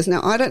sisters.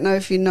 Now, I don't know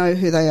if you know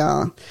who they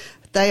are.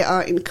 They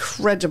are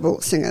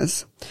incredible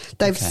singers.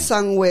 They've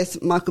sung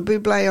with Michael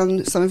Bublé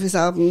on some of his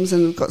albums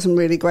and have got some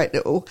really great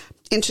little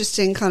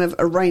interesting kind of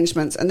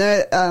arrangements. And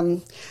they're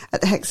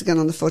at the Hexagon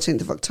on the 14th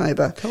of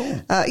October.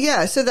 Cool.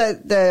 Yeah, so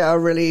they are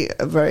really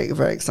very,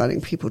 very exciting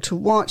people to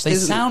watch. They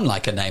sound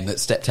like a name that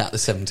stepped out the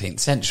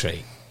 17th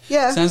century.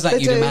 Yeah, sounds like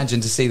they you'd do.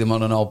 imagine to see them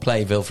on an old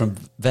playbill from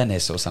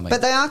Venice or something.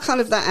 But they are kind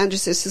of that Andrew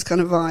Sisters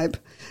kind of vibe.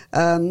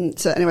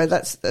 So anyway,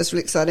 that's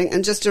really exciting.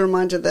 And just a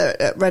reminder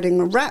that at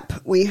Reading Rap,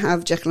 we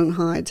have Jekyll and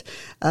Hyde,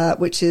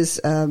 which is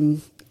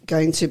going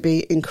to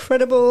be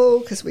incredible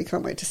because we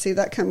can't wait to see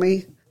that, can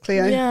we,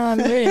 Cleo? Yeah, I'm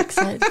really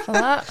excited for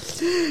that.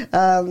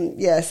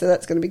 So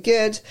that's going to be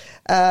good.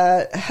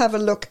 Have a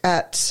look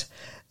at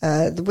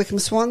the Wickham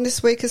Swan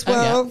this week as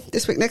well.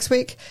 This week, next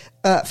week,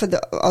 for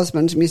the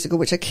Osmond musical,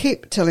 which I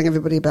keep telling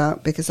everybody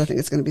about because I think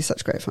it's going to be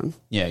such great fun.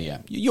 Yeah.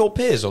 Your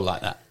peers will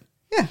like that.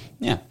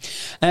 Yeah.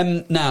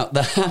 Now,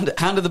 the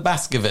Hound of the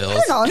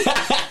Baskervilles.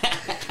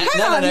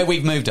 Hang on. No,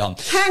 we've moved on.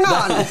 Hang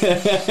on.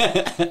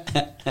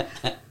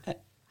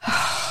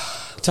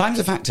 Time's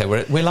a factor.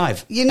 We're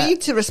live. You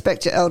need to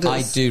respect your elders.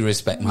 I do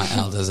respect my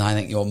elders. I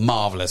think you're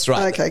marvellous.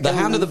 Right. Okay, the go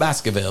Hound on of the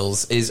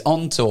Baskervilles is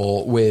on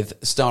tour with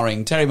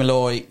starring Terry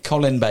Malloy,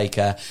 Colin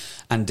Baker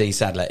and Dee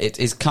Sadler. It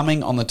is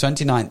coming on the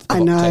 29th of I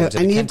know, October to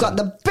and the you've Kenton. got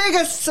the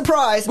biggest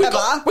surprise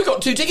ever. We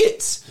got 2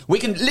 tickets. We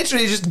can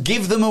literally just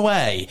give them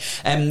away.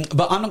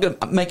 But I'm not going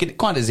to make it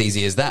quite as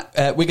easy as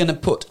that. We're going to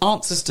put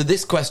answers to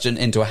this question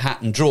into a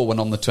hat and draw one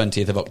on the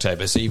 20th of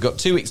October. So you've got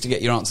 2 weeks to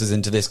get your answers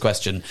into this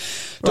question.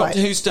 Right.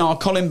 Doctor Who star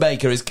Colin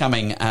Baker is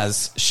coming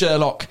as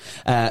Sherlock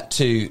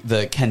to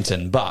the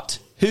Kenton, but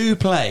who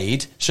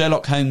played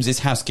Sherlock Holmes'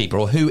 housekeeper,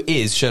 or who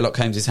is Sherlock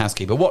Holmes'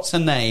 housekeeper? What's her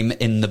name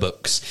in the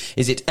books?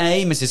 Is it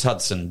A, Mrs.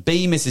 Hudson,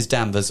 B, Mrs.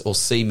 Danvers, or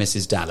C,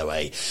 Mrs.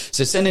 Dalloway?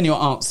 So send in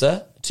your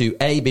answer to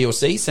A, B or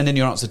C. Send in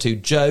your answer to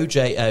Joe,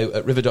 J-O,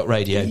 at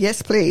river.radio.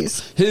 Yes,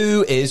 please.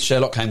 Who is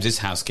Sherlock Holmes'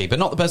 housekeeper?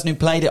 Not the person who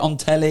played it on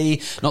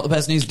telly, not the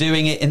person who's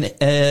doing it in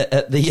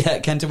at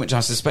the Kenton, which I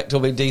suspect will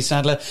be Dee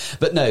Sadler.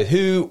 But no,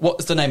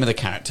 what's the name of the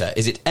character?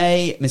 Is it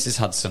A, Mrs.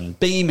 Hudson,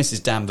 B,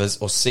 Mrs. Danvers,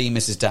 or C,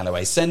 Mrs.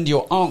 Dalloway? Send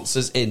your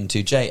answers in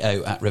to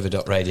Jo at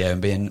river.radio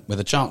and be in with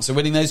a chance of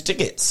winning those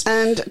tickets.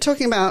 And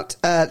talking about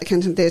the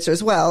Kenton Theatre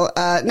as well,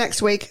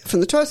 next week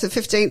from the 12th to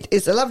the 15th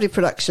is a lovely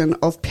production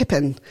of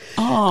Pippin.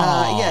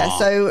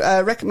 So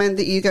recommend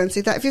that you go and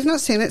see that. If you've not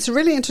seen it, it's a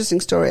really interesting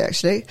story,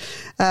 actually.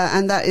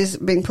 And that is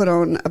being put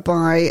on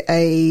by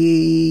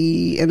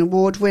an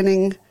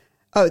award-winning...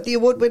 the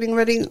award-winning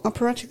Reading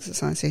Operatic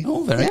Society.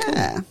 Oh, very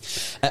cool.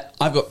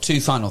 I've got 2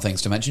 final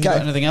things to mention. You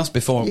got anything else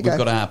before we've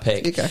got our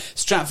pick? You go.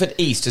 Stratford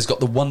East has got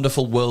the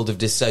wonderful World of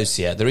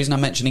Dissociate. The reason I'm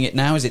mentioning it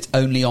now is it's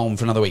only on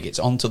for another week. It's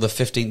on till the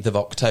 15th of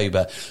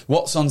October.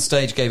 What's on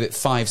Stage gave it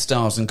 5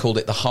 stars and called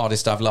it the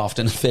hardest I've laughed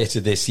in a theatre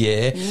this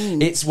year.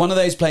 It's one of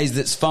those plays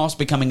that's fast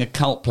becoming a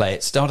cult play.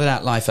 It started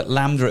out life at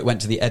Lambda. It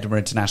went to the Edinburgh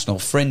International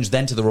Fringe,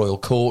 then to the Royal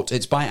Court.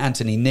 It's by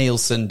Anthony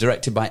Nielsen,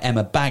 directed by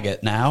Emma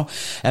Baggott now.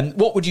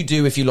 What would you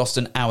do if you lost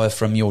an hour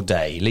from your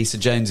day. Lisa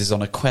Jones is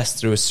on a quest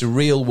through a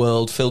surreal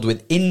world filled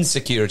with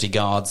insecurity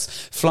guards,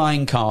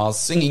 flying cars,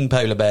 singing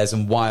polar bears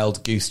and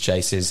wild goose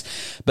chases.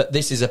 But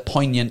this is a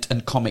poignant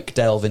and comic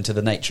delve into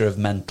the nature of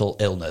mental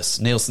illness.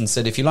 Nielsen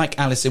said, if you like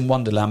Alice in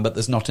Wonderland but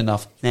there's not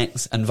enough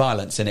sex and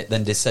violence in it,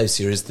 then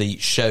Dissociate is the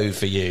show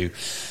for you.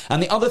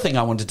 And the other thing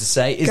I wanted to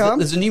say is that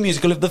there's a new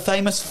musical of The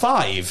Famous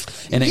Five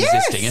in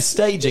existing, a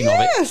staging of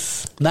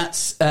it.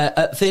 That's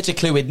at Theatre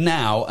Clwyd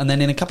now, and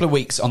then in a couple of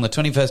weeks, on the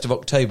 21st of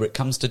October, it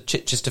comes to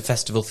Chichester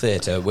Festival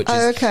Theatre, which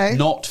is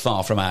not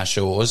far from our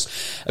shores.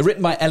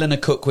 Written by Eleanor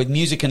Cook with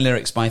music and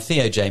lyrics by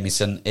Theo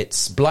Jamieson,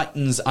 it's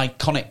Blyton's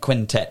iconic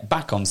quintet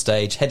back on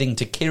stage, heading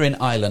to Kirin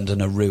Island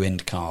and a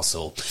ruined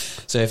castle.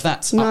 So if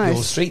that's up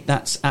your street,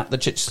 that's at the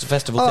Chichester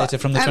Festival Theatre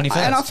from the 21st.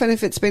 And often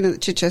if it's been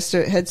at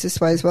Chichester, it heads this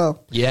way as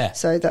well. Yeah.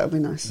 So that would be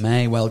nice.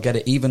 May well get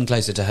it even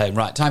closer to home.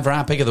 Right, time for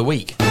our pick of the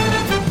week.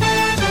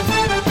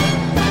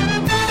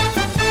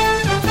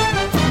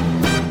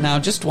 Now,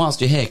 just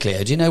whilst you're here,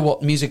 Cleo, do you know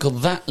what musical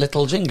that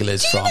little jingle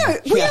is from?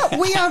 We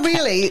are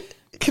really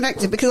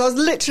connected, because I was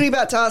literally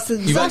about to ask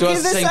exactly the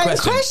same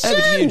question.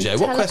 Over to you, Joe.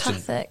 What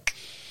question?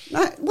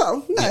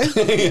 No.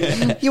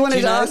 You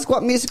wanted to ask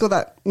what musical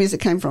that music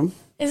came from.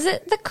 Is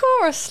it the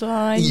chorus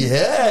line?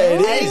 Yeah,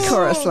 it is. A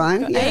chorus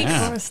line.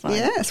 A chorus line.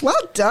 Yes,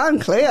 well done,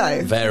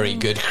 Cleo. Very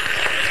good.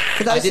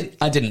 I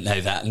didn't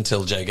know that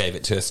until Joe gave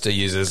it to us to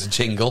use as a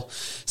jingle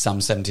some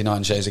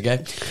 79 shows ago.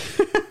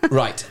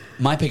 Right,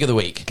 my pick of the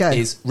week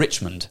is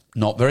Richmond.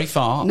 Not very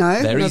far.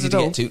 No, very not easy at to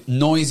all. get to.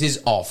 Noises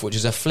Off, which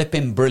is a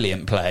flipping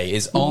brilliant play,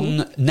 is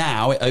on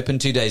now. It opened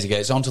 2 days ago.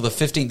 It's on till the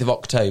 15th of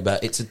October.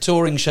 It's a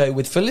touring show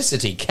with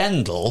Felicity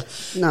Kendall.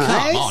 Nice.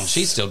 Come on,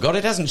 she's still got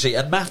it, hasn't she?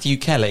 And Matthew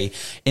Kelly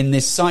in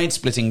this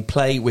side-splitting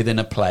play within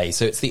a play.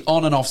 So it's the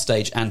on and off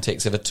stage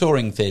antics of a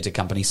touring theatre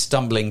company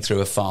stumbling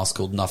through a farce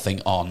called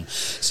Nothing On.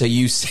 So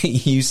you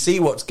see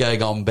what's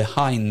going on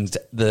behind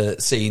the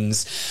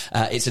scenes.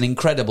 It's an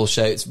incredible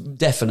show. It's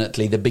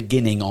definitely the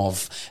beginning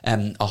of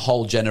a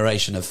whole generation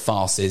of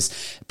farces.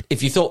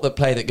 If you thought the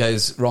play that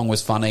goes wrong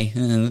was funny,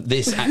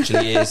 this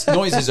actually is.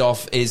 Noises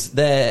Off is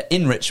there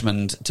in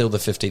Richmond till the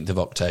 15th of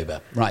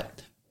October. Right.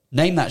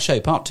 Name that show,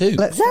 part 2.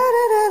 Let's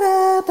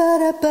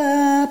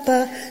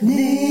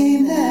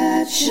name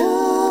that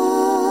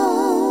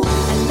show.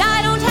 And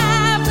I don't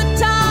have the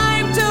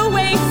time to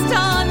waste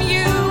on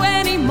you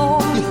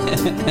anymore.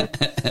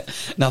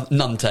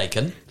 None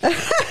taken.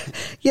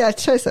 Yeah,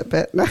 chose that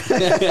bit.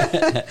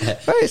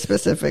 Very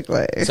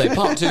specifically. So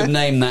part 2 of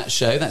Name That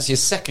Show. That's your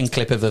second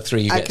clip of the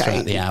 3 you get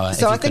throughout the hour.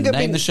 So if I you think can it'd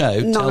name be the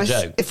show, nice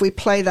tell Joe. if we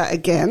play that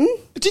again.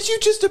 Did you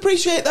just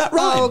appreciate that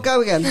rhyme? Oh,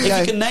 go again. If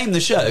you can name the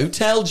show,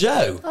 tell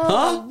Joe.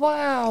 Oh,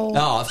 wow.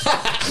 Oh.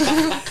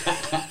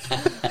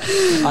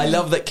 I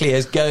love that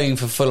Cleo's going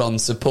for full-on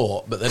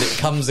support, but that it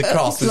comes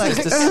across as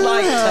just a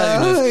slight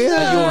tone of, are you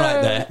all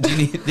right there?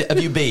 Have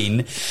you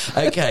been?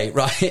 Okay,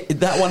 right.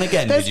 That one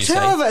again, There's did you two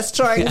say? of us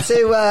trying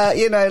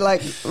to,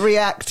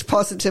 react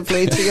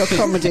positively to your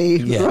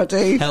comedy,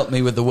 Roddy. Help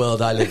me with the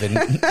world I live in.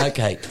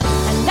 Okay.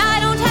 And I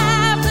don't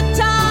have the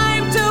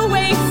time to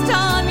waste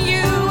on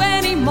you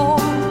anymore.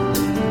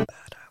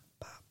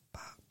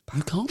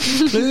 You can't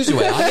give clues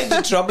away. I get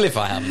into trouble if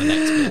I am the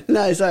next bit.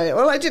 No, sorry.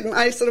 Well, I didn't.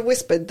 I sort of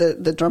whispered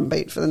the drum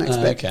beat for the next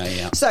bit. Okay,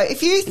 yeah. So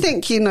if you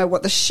think you know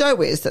what the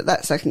show is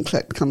that second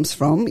clip comes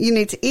from, you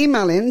need to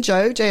email in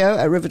Joe, J-O,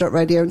 at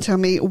river.radio and tell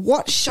me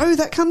what show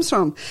that comes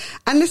from.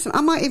 And listen,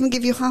 I might even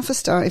give you half a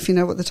star if you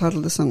know what the title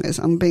of the song is.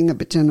 I'm being a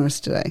bit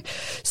generous today.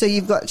 So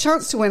you've got a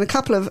chance to win a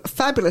couple of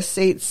fabulous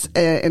seats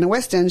in a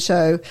West End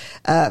show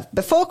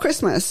before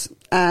Christmas.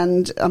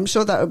 And I'm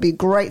sure that would be a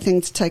great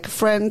thing to take a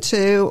friend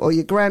to, or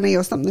your granny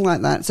or something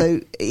like that. So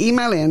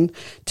email in,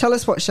 tell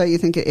us what show you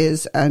think it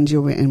is, and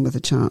you'll be in with a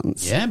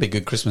chance. Yeah, it'd be a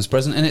good Christmas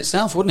present in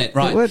itself, wouldn't it?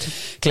 Right. It would.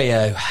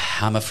 Cleo,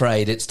 I'm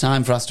afraid it's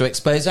time for us to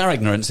expose our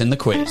ignorance in the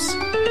quiz.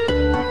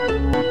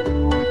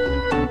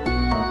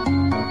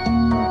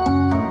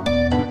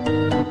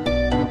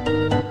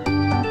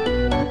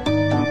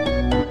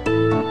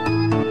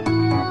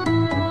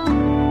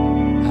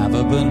 Have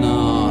a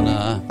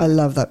banana. I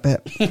love that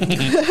bit.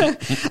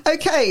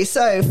 Okay,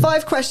 so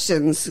 5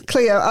 questions.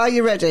 Cleo, are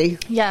you ready?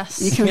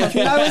 Yes. You can have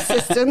no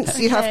assistance.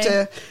 You have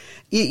to...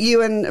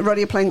 You and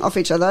Roddy are playing off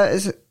each other,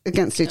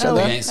 against each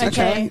other. Against each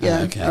okay. other.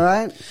 Yeah. Okay. All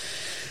right.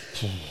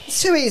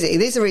 It's too easy.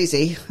 These are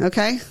easy.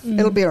 Okay.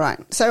 It'll be all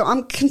right. So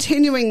I'm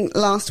continuing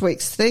last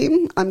week's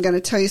theme. I'm going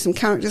to tell you some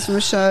characters from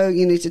a show.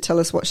 You need to tell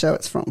us what show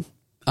it's from.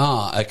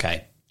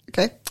 Okay.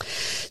 Okay.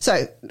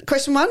 So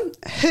question 1,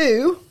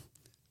 who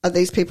are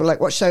these people? Like,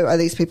 what show are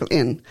these people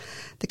in?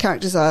 The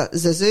characters are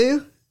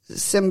Zazu,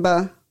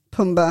 Simba,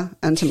 Pumbaa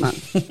and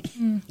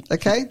Timon.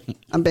 Okay?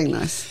 I'm being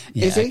nice.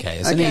 Yeah, Easy? okay.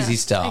 It's an easy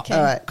start. Okay.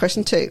 All right.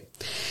 Question 2.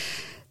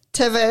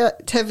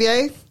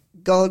 Tevye,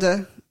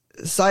 Golda,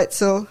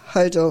 Zaitzel,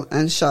 Hodel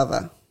and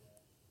Shava.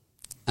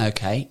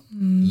 Okay.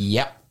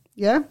 Yep.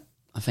 Yeah?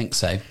 I think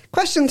so.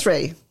 Question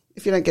 3.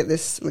 If you don't get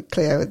this,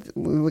 Cleo,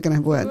 we're going to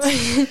have words.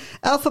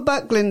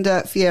 Elphaba,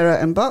 Glinda, Fiera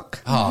and Bock.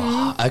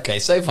 Oh, okay.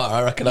 So far,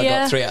 I reckon I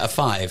Yeah. got 3 out of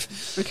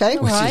 5. Okay.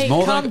 Which Right, is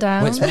more calm than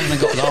down. well, it's more than I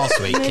got last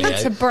week, No need Cleo.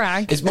 to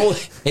brag.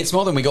 It's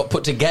more than we got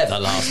put together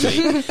last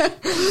week.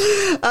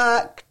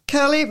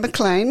 Curly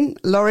McLean,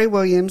 Laurie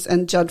Williams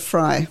and Judd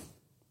Fry.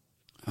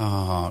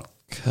 Oh,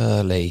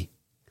 Curly.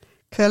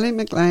 Curly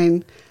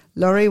McLean,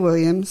 Laurie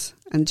Williams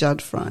and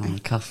Judd Fry.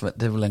 Cuthbert,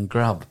 Dibble and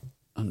Grub.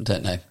 I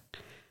don't know.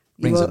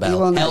 You Rings will- a bell. you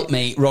will know. Help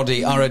me,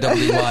 Roddy,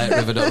 ROWY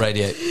at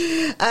river.radio.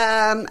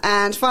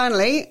 And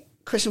finally,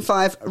 question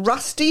 5,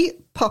 Rusty,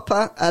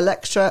 Popper,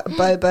 Electra,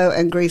 Bobo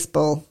and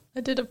Greaseball.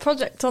 I did a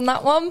project on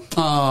that one.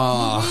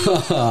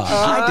 Oh,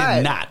 I right.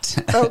 did not.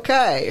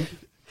 Okay.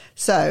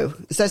 So,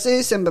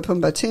 Zazu, Simba,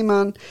 Pumbaa,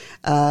 Timon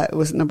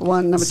was number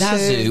 1. Number 2.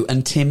 Zazu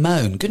and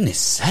Timon. Goodness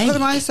sake. What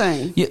am I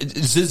saying? Yeah,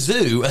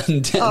 Zazu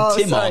and Oh,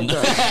 Timon.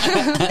 sorry,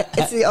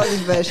 it's the Aussie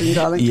version,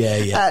 darling.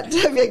 Yeah.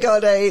 Tevye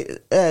Gode,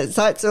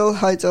 Zeitzel,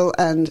 Hodel,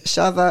 and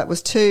Shava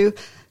was 2.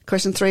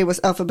 Question 3 was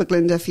Elphaba,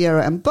 Glinda,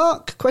 Fiera, and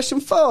Bock. Question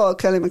 4,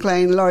 Curly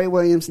McLean, Laurie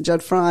Williams, and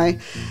Judd Fry.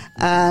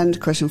 And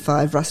question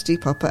 5, Rusty,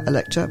 Popper,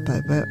 Electra,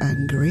 Bobo,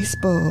 and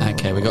Greaseball.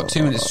 Okay, we've got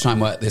 2 minutes to try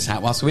and work this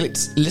out whilst we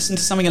listen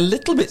to something a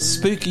little bit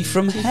spooky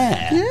from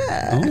Hair.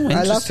 Yeah, Oh,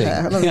 I love interesting.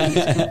 Hair. I love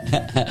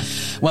music.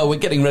 Well, we're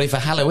getting ready for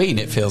Halloween,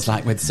 it feels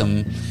like, with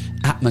some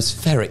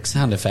atmospheric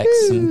sound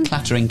effects, some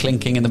clattering,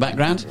 clinking in the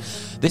background.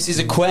 This is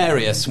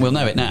Aquarius. We'll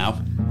know it now.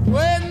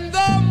 When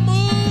the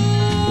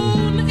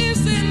moon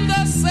is in the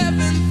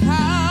 7th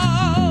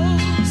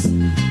house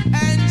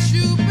and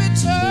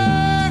Jupiter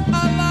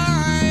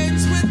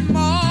aligns with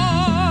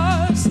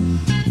Mars,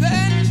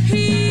 then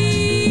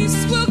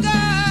peace will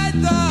guide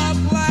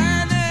the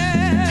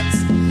planets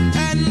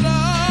and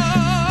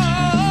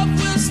love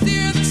will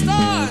steer the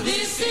stars.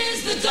 This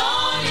is the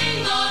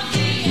dawning of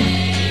the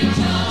age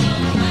of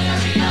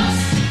Aquarius,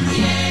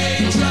 the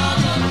age of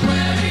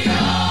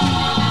Aquarius.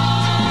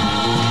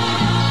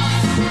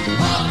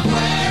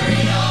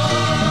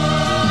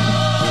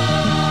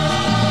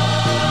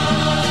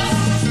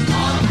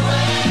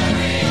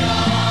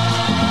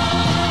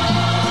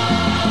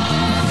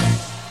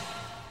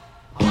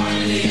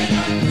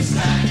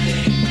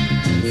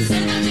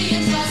 Sympathy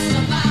is just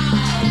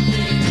about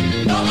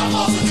being no more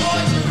false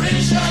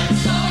torturation.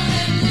 So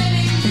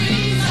living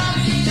dreams of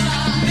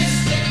vision,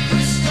 mystic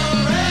crystal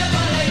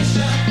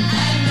revelation,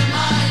 and the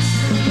mind's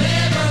true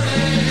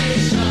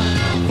liberation.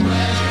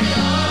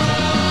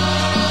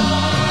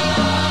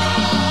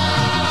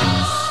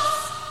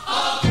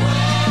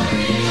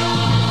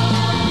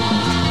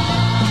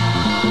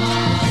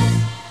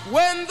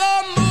 When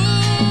the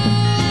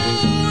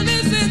moon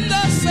is in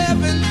the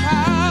 7th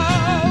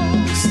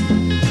house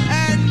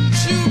and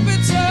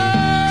Jupiter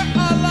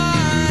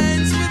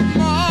aligns with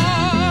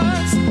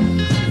Mars,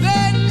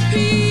 then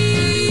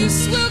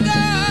peace will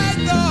guide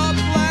the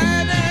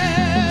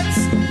planets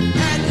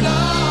and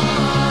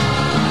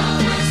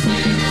love will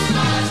steer the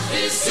stars.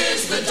 This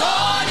is the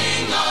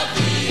dawning of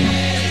the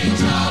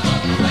age of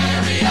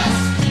Aquarius,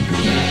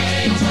 the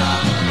age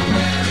of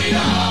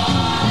Aquarius.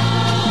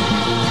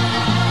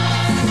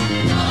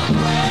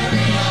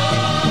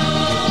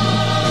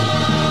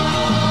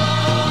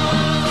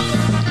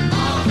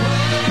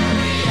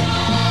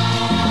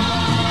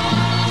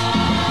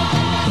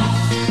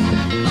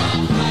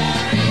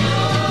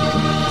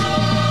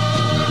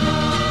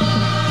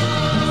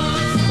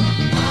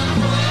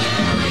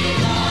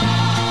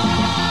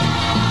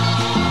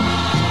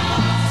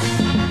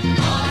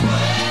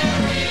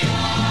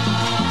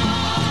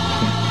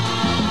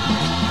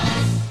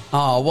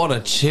 Oh, what a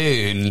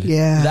tune.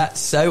 Yeah. That's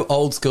so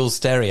old school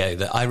stereo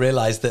that I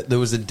realised that there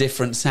was a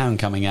different sound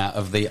coming out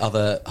of the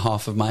other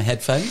half of my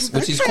headphones,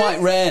 which is quite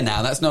rare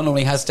now. That's not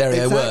normally how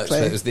stereo works, Exactly.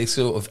 but it was the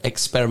sort of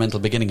experimental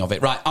beginning of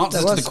it. Right,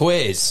 answers There to the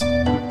quiz.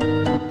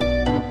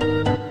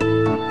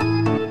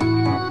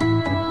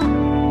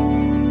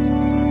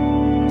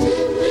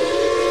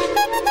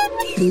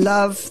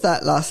 Love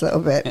that last little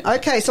bit.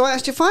 Okay, so I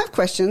asked you 5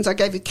 questions. I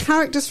gave you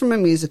characters from a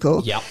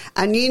musical. Yep.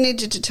 And you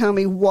needed to tell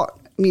me what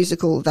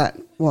musical that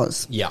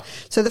was. Yeah.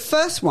 So the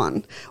first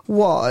one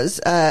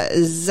was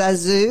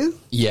Zazu,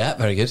 Yeah,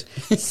 very good.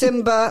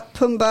 Simba,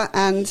 Pumbaa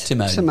and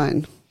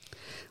Timon.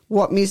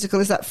 What musical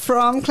is that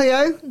from,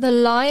 Cleo? The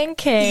Lion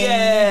King.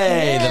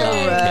 Yay! The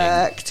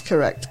Lion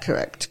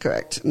King.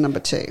 Correct. Number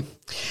 2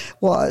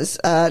 was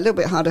a little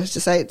bit harder to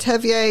say.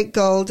 Tevye,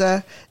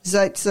 Golda,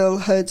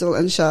 Zeitzel, Hodel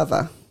and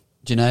Shava.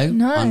 Do you know?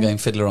 No. I'm going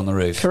Fiddler on the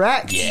Roof.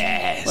 Correct.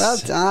 Yes. Well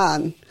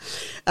done.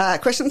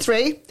 Question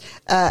 3.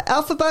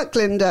 Elphaba,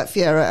 Glinda,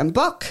 Fiera and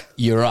Bock.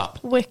 You're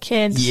up.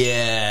 Wicked.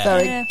 Yeah.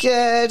 Very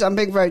good. I'm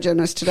being very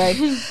generous today.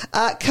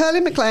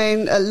 Curly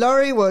McLean,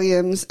 Laurie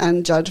Williams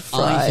and Judd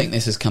Fry. I think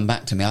this has come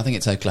back to me. I think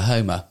it's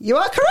Oklahoma. You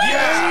are correct.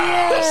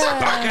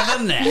 Yes! Back of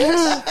the net.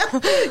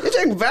 You're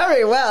doing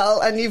very well,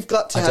 and you've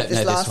got to I have don't this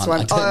know this last one. one.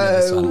 I don't know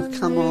this Oh, one.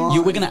 come on.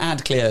 We're going to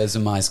add Cleo's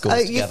and my scores Oh,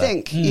 you together.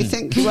 think? You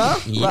think you are?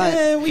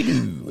 Yeah, Right. we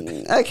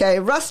do. Okay,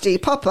 Rusty,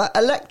 Popper,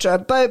 Electra,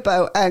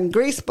 Bobo and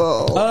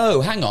Greaseball.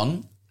 Oh, hang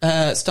on.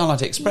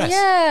 Starlight Express.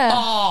 Yeah.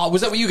 Oh,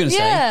 was that what you were going to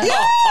Yeah. say?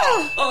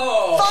 Yeah!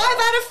 Oh. 5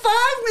 out of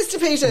 5, Mr.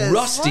 Peters.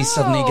 Rusty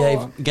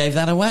suddenly gave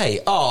that away.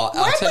 Oh,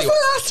 When I'll was tell the you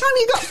what. last time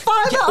you got 5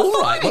 Yeah, out of 5?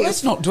 all right, well,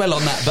 let's not dwell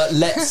on that, but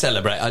let's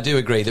celebrate. I do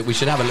agree that we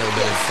should have a little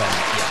bit of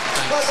fun.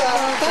 Well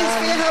done. Thanks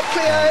for your help,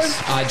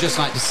 Cleo. I'd just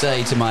like to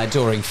say to my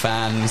adoring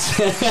fans,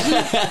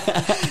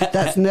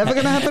 That's never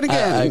going to happen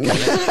again.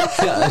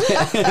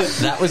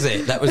 that was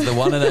it. That was the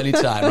one and only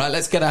time. Right,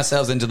 let's get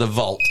ourselves into the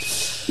vault.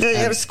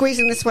 Yeah,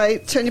 squeezing this way,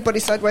 turn your body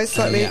sideways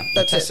slightly. Yeah,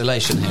 That's the it.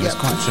 tessellation here is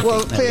quite tricky. Well,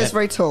 There we Cleo's go.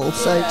 very tall,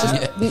 so just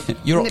Yeah.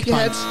 You're nip your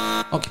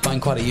occupying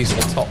quite a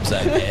useful top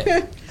zone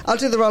here. I'll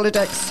do the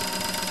Rolodex.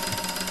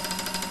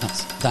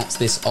 That's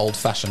this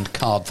old-fashioned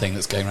card thing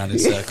that's going around in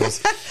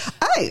circles.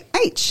 Oh,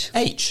 H.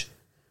 H.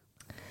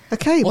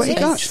 Okay, What's what you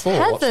got? H for?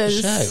 What's the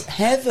Heathers. show?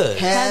 Heathers.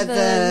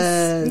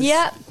 Heathers.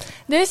 Yep.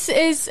 This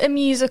is a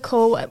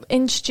musical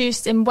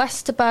introduced in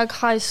Westerberg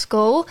High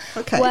School,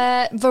 Okay.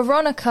 where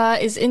Veronica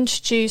is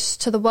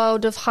introduced to the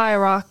world of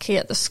hierarchy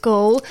at the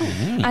school,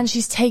 and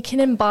she's taken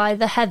in by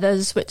the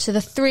Heathers, which are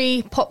the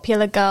 3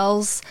 popular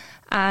girls,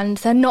 and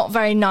they're not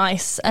very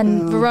nice.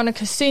 And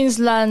Veronica soon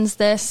learns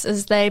this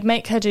as they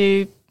make her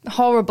do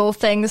horrible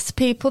things to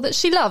people that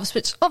she loves,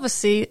 which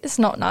obviously is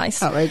not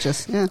nice.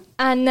 Outrageous, yeah.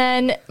 And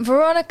then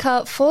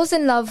Veronica falls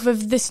in love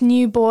with this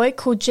new boy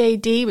called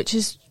JD, which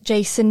is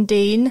Jason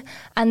Dean,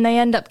 and they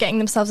end up getting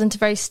themselves into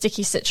very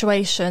sticky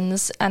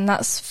situations, and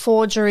that's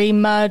forgery,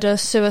 murder,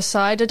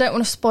 suicide. I don't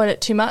want to spoil it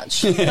too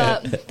much,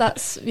 but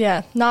that's,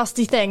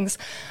 nasty things.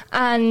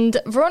 And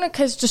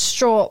Veronica's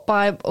distraught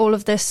by all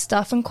of this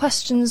stuff and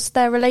questions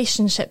their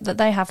relationship that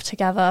they have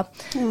together.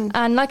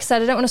 And like I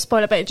said, I don't want to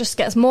spoil it, but it just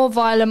gets more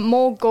violent,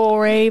 more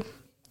gory.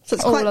 So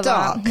it's all quite of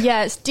dark. that.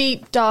 Yeah, it's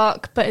deep,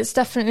 dark, but it's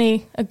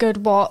definitely a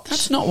good watch.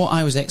 That's not what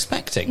I was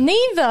expecting.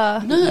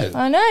 Neither. No.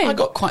 I know. I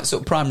got quite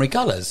sort of primary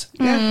colours.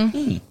 Yeah.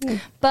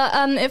 But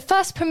it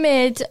first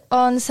premiered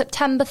on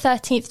September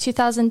 13th,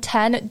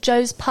 2010 at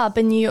Joe's Pub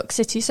in New York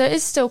City, so it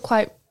is still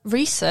quite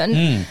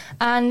recent.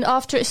 And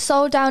after it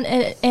sold down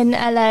in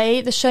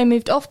LA, the show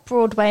moved off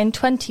Broadway in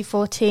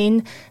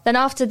 2014. Then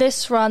after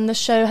this run, the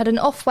show had an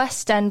off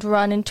West End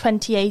run in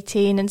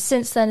 2018, and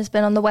since then it's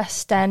been on the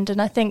West End, and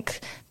I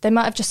think they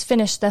might have just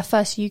finished their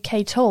first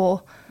UK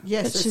tour.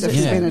 Yes, which it's is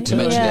definitely been a we tour.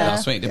 mentioned it Yeah.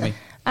 last week, didn't we?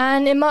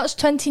 And in March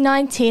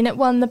 2019, it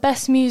won the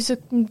best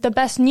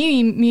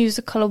new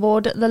musical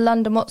award at the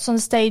London What's on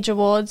Stage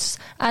Awards.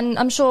 And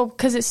I'm sure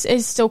because it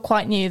is still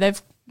quite new,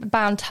 they've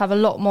bound to have a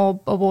lot more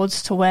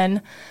awards to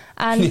win.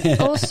 And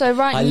also,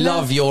 right I now,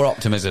 love your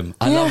optimism.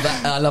 I love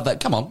that. I love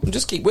that. Come on,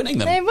 just keep winning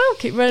them. they will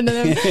keep running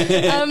them.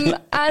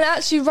 And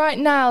actually, right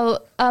now,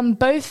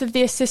 both of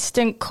the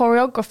assistant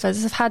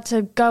choreographers have had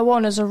to go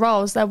on as a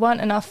role, as there weren't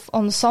enough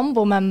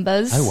ensemble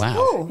members. Oh wow!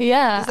 Oh,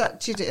 Yeah. Is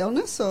that due to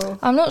illness or?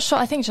 I'm not sure.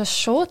 I think just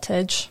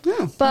shortage.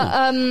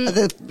 But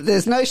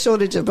There's no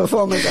shortage of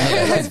performers out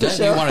there, that's for Don't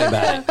you sure. worry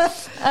about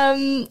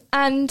it.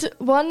 and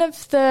one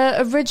of the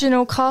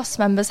original cast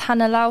members,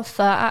 Hannah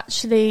Lowther,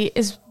 actually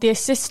is the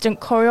assistant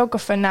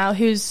choreographer now,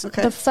 who's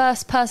Okay. the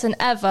first person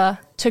ever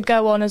to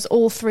go on as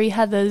all 3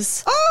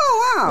 Heathers.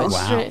 Oh, wow. Which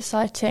is really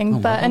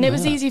exciting. well And it done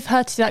was her. easy for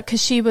her to do that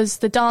because she was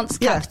the dance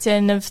Yeah.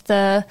 captain of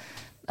the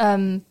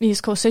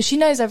musical, so she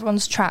knows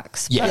everyone's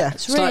tracks. Yeah, But Yeah.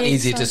 it's slightly really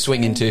easier to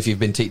swing into if you've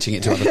been teaching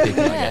it to other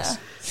people, I guess.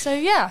 So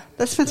yeah,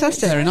 That's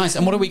fantastic. Very nice.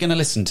 And what are we going to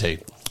listen to?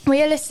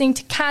 we are listening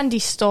to Candy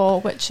Store,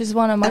 which is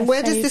one of my And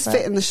where does this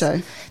fit in the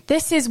show?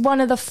 This is one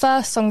of the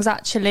first songs,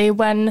 actually,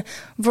 when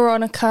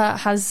Veronica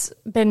has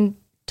been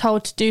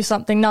told to do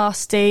something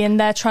nasty and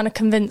they're trying to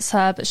convince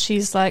her, but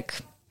she's like,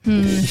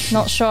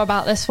 not sure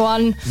about this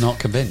one. Not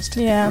convinced.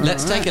 Yeah.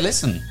 Let's take a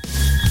listen.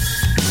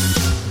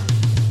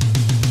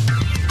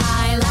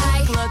 I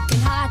like looking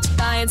hot,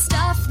 buying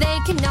stuff they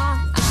cannot.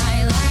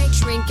 I like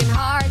drinking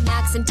hard,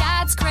 maxing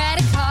dad's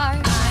credit card.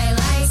 I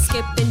like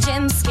skipping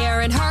gym,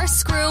 scaring her,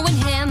 screwing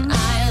him.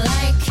 I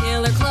like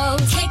killer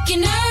clothes,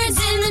 kicking nerds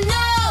in the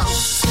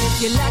nose.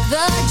 If you like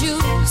the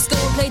juice, go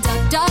play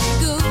duck, duck,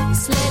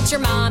 goose. Let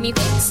your mommy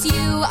fix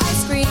you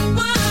ice cream.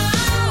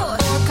 Whoa!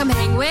 Or come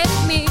hang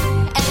with me,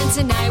 and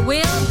tonight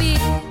we'll be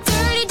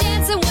dirty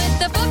dancing with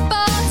the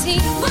football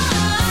team. Whoa,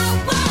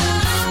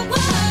 whoa,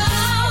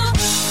 whoa.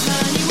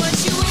 Honey, what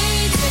you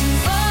waiting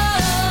for?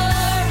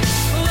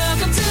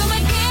 Welcome to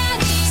my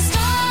candy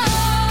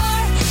store.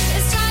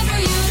 It's time for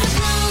you to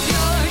prove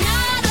you're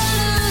not a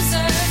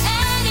loser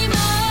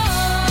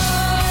anymore.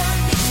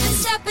 And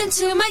step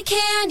into my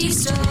candy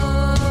store.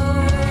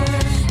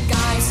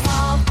 Guys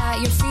fall at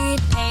your feet,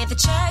 pay the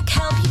check,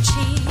 help you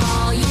cheat.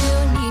 All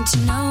you need to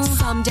know,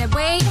 some dead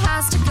weight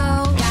has to go.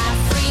 That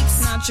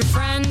freak's not your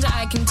friend,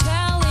 I can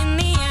tell in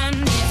the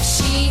end. If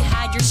she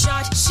had your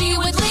shot, she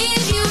would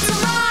leave you to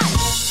rot.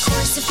 Of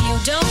course, if you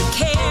don't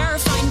care,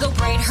 fine, go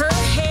braid her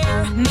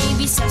hair.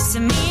 Maybe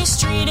Sesame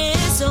Street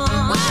is on.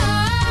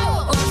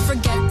 Whoa! Or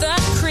forget the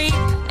creep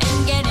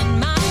and get in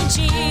my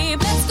Jeep.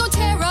 Let's go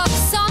tear up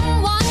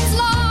someone's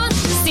lawn.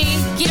 See,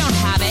 you don't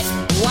have it.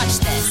 Watch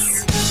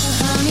this.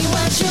 Honey,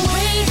 what you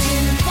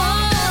waiting for?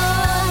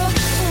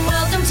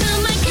 Welcome to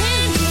my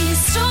candy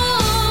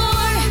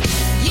store.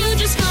 You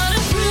just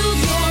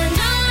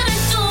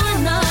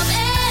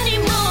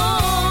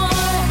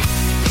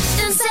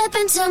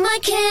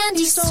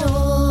candy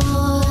store.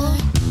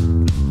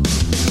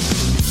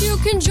 You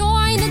can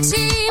join the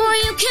team, or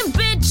you can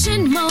bitch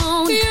and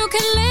moan. You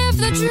can live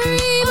the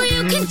dream, or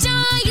you can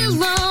die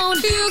alone.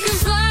 You can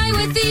fly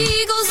with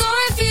eagles, or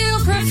if you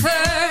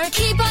prefer,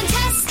 keep on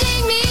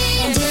testing me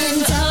and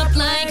end up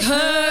like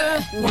her.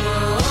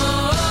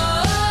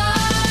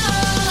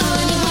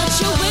 Honey, what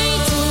you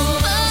waiting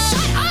for?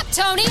 Shut up,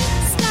 Tony.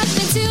 Step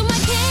into my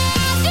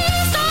candy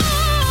store.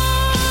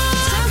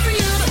 Time for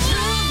you to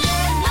prove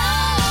you're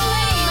not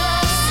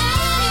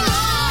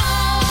anymore.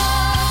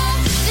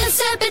 Then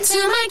step into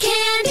my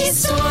candy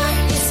store.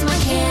 It's my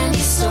candy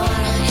store.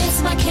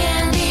 It's my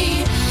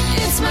candy.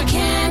 It's my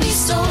candy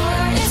store.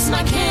 It's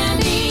my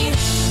candy.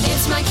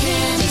 It's my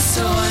candy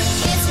store.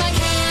 It's my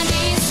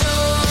candy store.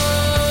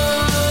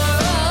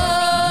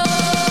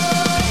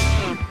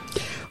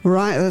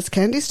 Right, that's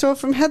Candy Store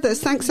from Heathers.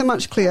 Thanks so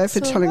much, Cleo,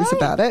 for telling us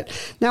about it.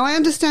 Now, I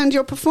understand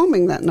you're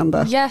performing that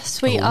number.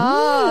 Yes, we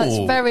are.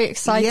 It's very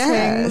exciting.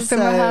 Yeah, We've been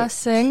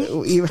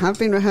rehearsing. You have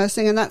been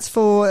rehearsing, and that's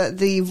for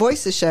the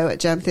Voices show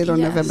at Jam Theatre on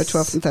Yes. November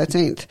 12th and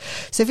 13th.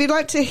 So if you'd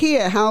like to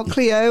hear how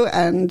Cleo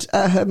and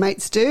her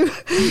mates do,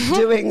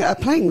 playing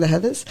the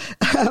Heathers,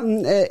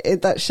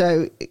 at that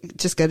show,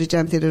 just go to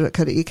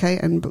jamtheatre.co.uk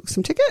and book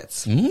some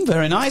tickets.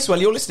 Very nice. Well,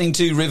 you're listening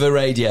to River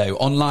Radio,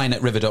 online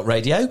at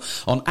river.radio,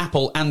 on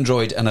Apple,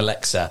 Android and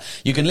Alexa.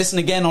 You can listen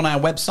again on our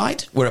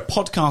website. We're a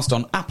podcast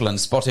on Apple and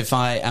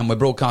Spotify, and we're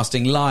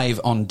broadcasting live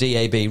on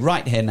DAB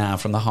right here now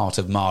from the heart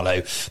of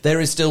Marlow.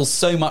 There is still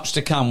so much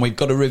to come. We've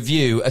got a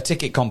review, a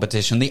ticket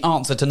competition, the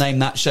answer to Name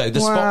That Show, the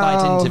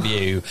Spotlight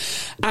interview.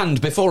 And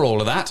before all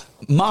of that,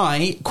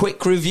 my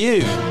quick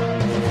review.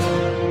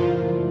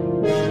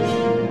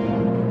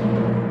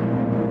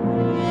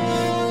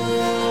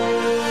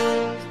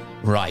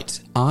 Right,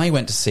 I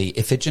went to see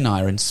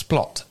Iphigenia in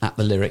Splott at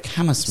the Lyric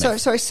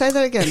Hammersmith. Sorry, say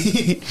that again.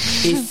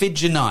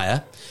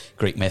 Iphigenia,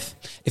 Greek myth,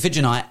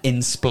 Iphigenia in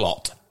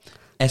Splott.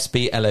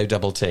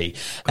 S-P-L-O-T-T.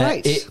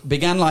 Great. It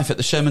began life at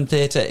the Sherman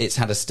Theatre. It's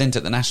had a stint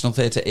at the National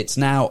Theatre. It's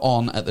now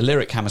on at the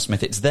Lyric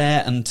Hammersmith. It's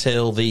there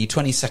until the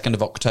 22nd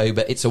of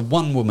October. It's a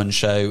one-woman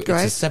show.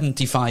 Great. It's a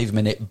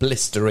 75-minute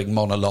blistering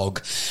monologue.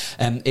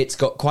 It's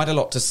got quite a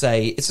lot to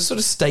say. It's a sort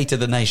of State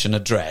of the Nation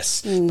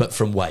address, but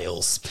from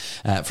Wales,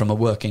 from a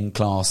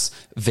working-class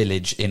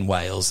village in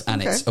Wales.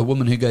 And it's a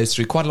woman who goes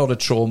through quite a lot of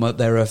trauma.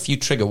 There are a few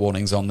trigger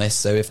warnings on this,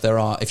 so if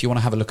you want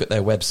to have a look at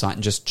their website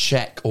and just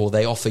check, or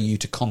they offer you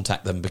to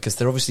contact them, because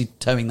they're obviously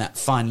towing that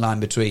fine line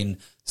between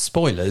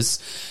spoilers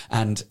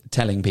and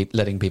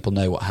letting people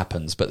know what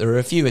happens. But there are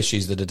a few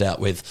issues that are dealt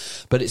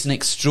with, but it's an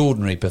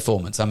extraordinary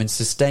performance. I mean,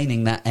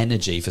 sustaining that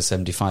energy for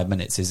 75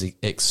 minutes is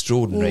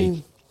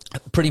extraordinary.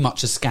 Pretty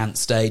much a scant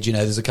stage,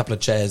 there's a couple of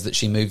chairs that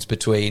she moves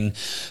between,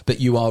 but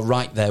you are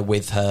right there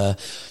with her.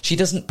 She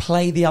doesn't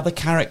play the other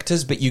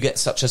characters, but you get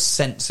such a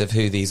sense of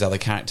who these other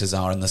characters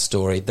are in the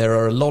story. There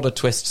are a lot of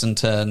twists and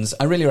turns.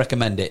 I really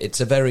recommend it.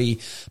 It's a very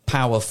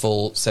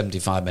powerful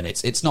 75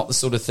 minutes. It's not the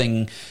sort of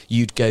thing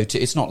you'd go to.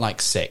 It's not like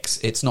Six.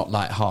 It's not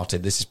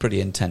light-hearted. This is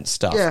pretty intense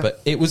stuff,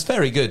 but it was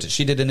very good.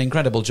 She did an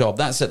incredible job.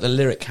 That's at the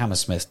Lyric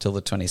Hammersmith till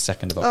the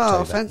 22nd of October.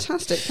 Oh,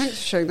 fantastic. Thanks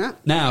for showing that.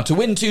 Now, to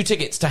win 2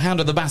 tickets to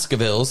Hound of the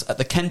Baskervilles at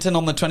the Kenton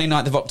on the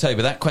 29th of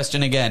October. That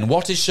question again.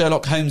 What is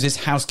Sherlock Holmes'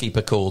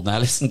 housekeeper called? Now,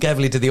 listen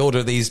carefully to the order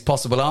of these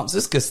possible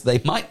answers, because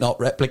they might not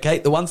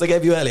replicate the ones I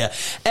gave you earlier.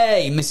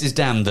 A, Mrs.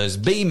 Danvers.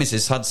 B,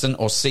 Mrs. Hudson.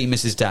 Or C,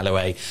 Mrs.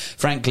 Dalloway.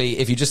 Frankly,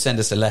 if you just send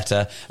us a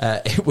letter,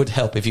 it would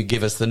help if you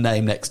give us the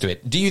name next to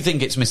it. Do you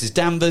think it's Mrs.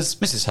 Danvers,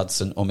 Mrs.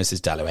 Hudson, or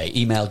Mrs. Dalloway?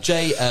 Email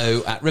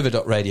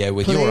jo@river.radio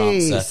with your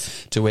answer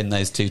to win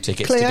those 2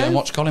 tickets to go and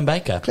watch Colin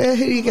Baker. Claire,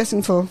 who are you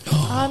guessing for?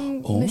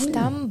 Miss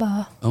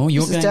Damber. Oh,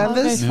 you're Mrs. going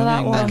Danvers? I'll go for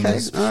that one. Okay.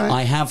 All right.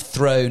 I have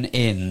thrown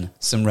in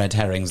some red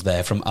herrings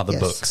there from other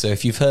books, so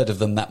if you've heard of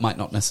them, that might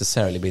not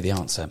necessarily be the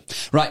answer.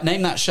 Right,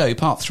 Name That Show,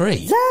 part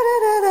 3.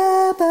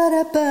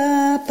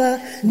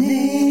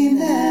 Name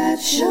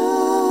that show.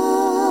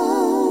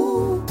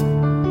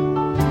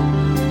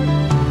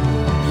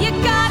 You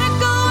gotta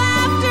go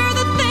after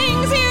the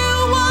things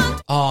you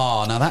want.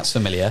 Oh, now that's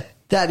familiar.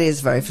 That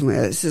is very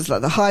familiar. This is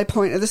like the high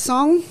point of the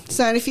song.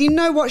 So, and if you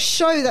know what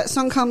show that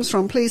song comes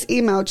from, please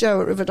email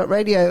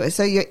joe@river.radio.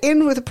 So you're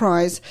in with a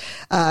prize.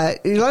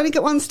 You'll only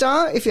get 1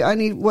 star if you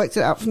only worked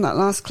it out from that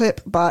last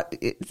clip, but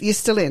you're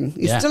still in.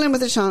 You're still in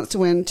with a chance to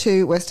win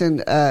 2 West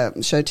End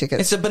show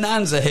tickets. It's a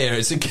bonanza here.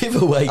 It's a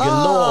giveaway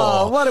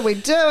galore. Oh, what are we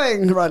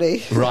doing,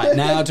 Roddy? Right,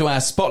 now to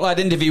our spotlight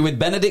interview with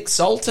Benedict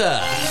Salter.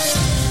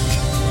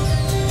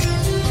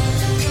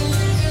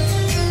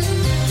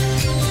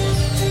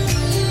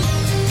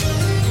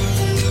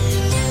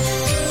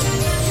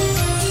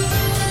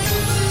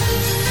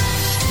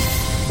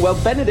 Well,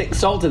 Benedict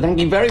Salter, thank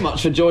you very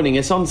much for joining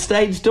us on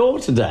Stage Door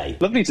today.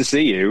 Lovely to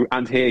see you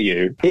and hear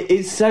you. It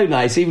is so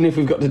nice, even if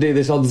we've got to do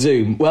this on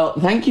Zoom. Well,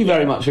 thank you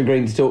very much for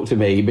agreeing to talk to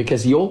me,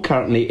 because you're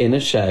currently in a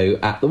show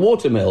at the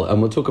Watermill,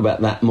 and we'll talk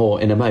about that more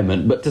in a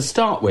moment. But to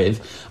start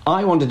with,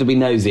 I wanted to be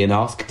nosy and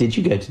ask, did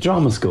you go to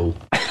drama school?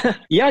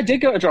 Yeah, I did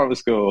go to drama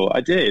school.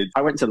 I did.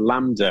 I went to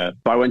LAMDA,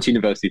 but I went to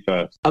university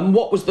first. And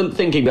what was the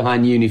thinking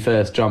behind uni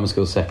first, drama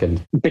school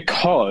second?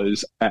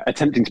 Because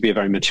attempting to be a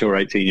very mature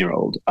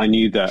 18-year-old, I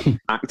knew that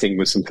acting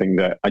was something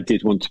that I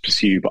did want to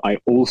pursue, but I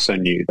also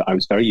knew that I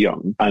was very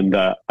young and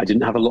that I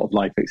didn't have a lot of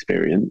life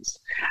experience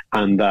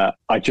and that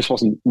I just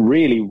wasn't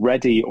really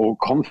ready or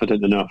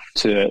confident enough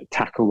to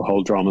tackle the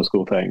whole drama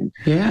school thing.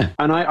 Yeah.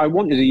 And I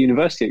wanted a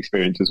university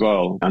experience as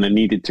well, and I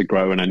needed to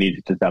grow and I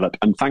needed to develop.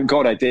 And thank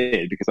God I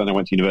did, because then I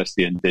went to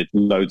university and did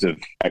loads of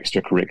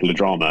extracurricular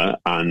drama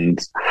and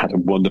had a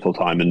wonderful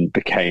time and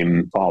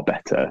became far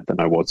better than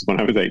I was when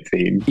I was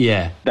 18.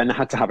 Yeah. Then I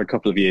had to have a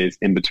couple of years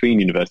in between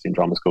university and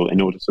drama school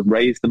in order to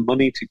raise the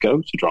money to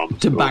go to drama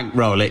To school.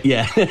 bankroll it,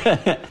 yeah.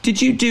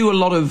 Did you do a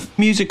lot of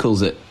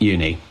musicals at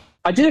uni?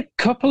 I did a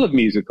couple of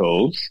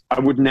musicals. I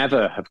would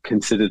never have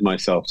considered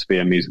myself to be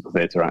a musical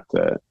theatre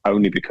actor,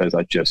 only because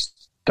I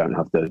just don't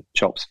have the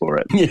chops for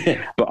it.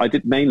 Yeah. But I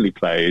did mainly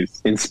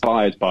plays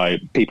inspired by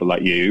people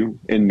like you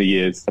in the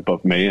years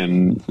above me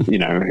and,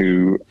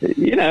 who,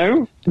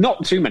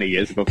 not too many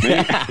years above me.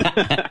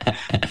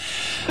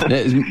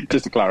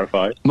 Just to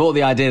clarify. More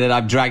the idea that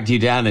I've dragged you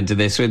down into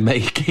this with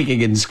me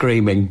kicking and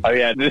screaming. Oh,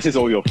 yeah, this is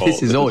all your fault.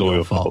 This is all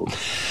your fault.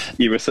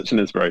 You were such an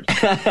inspiration.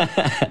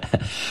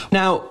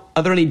 Now,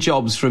 are there any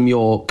jobs from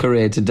your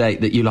career to date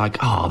that you like,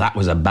 oh, that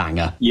was a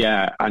banger?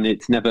 Yeah, and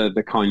it's never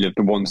the kind of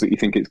the ones that you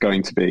think it's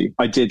going to be.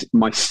 I did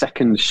my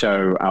second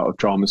show out of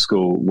drama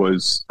school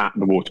was at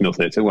the Watermill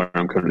Theatre, where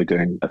I'm currently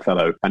doing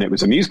Othello. And it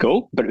was a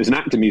musical, but it was an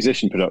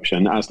actor-musician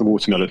production, as the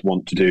Watermillers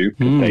want to do.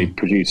 They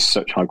produce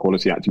such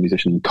high-quality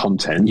actor-musician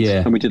content.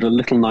 Yeah. And we did A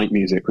Little Night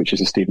Music, which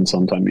is a Stephen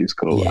Sondheim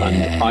musical.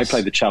 Yes. And I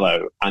played the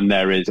cello, and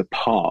there is a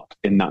part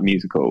in that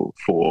musical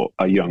for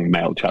a young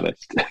male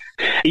cellist.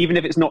 Even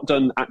if it's not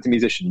done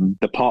actor-musician,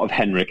 the part of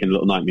Henrik in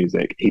Little Night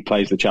Music, he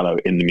plays the cello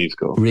in the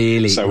musical.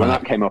 Really? So when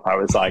that came up, I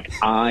was like,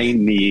 I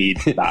need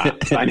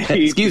that. I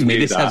need Excuse me,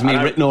 this has me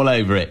written all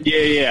over it.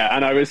 Yeah.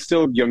 And I was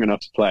still young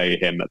enough to play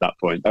him at that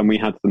point. And we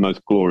had the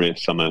most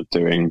glorious summer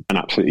doing an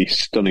absolutely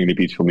stunningly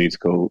beautiful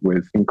musical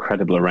with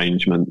incredible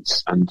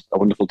arrangements and a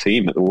wonderful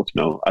team at the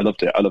Watermill. I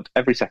loved it. I loved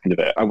every second of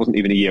it. I wasn't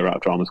even a year out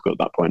of drama school at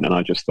that point, and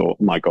I just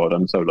thought, my God,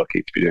 I'm so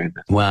lucky to be doing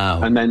this.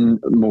 Wow. And then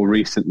more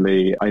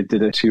recently, I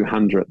did a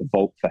two-hander at the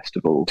Vault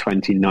Festival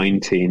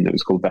 2019 that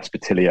was called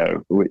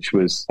Vespertilio, which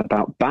was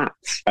about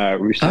bats.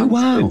 Which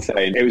sounds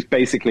insane. It was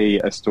basically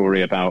a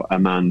story about a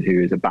man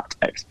who is a bat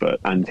expert,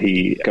 and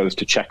he goes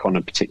to check on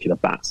a particular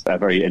bat, a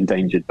very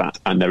endangered bat,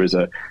 and there is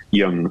a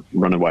young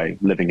runaway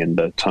living in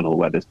the tunnel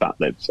where this bat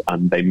lives,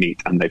 and they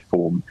meet and they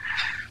form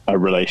a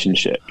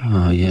relationship,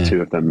 the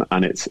two of them,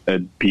 and it's a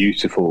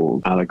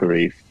beautiful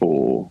allegory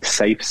for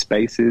safe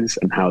spaces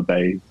and how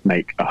they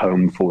make a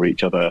home for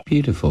each other.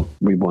 Beautiful.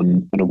 We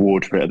won an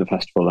award for it at the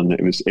festival, and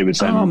it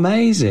was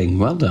amazing.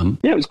 Well done.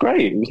 Yeah, it was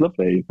great. It was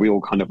lovely. We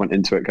all kind of went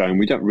into it going,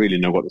 we don't really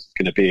know what this is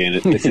going to be,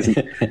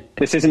 and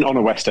this isn't on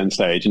a West End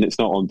stage, and it's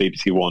not on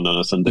BBC One on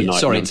a Sunday night.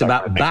 Sorry, it's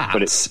about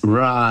bats,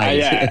 right?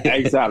 Yeah,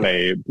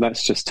 exactly.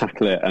 Let's just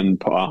tackle it and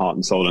put our heart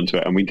and soul into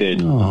it, and we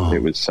did. Oh.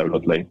 It was so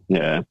lovely.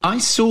 Yeah, I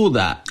saw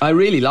that. I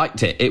really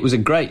liked it. It was a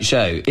great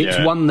show.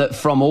 It's one that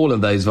from all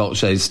of those Vault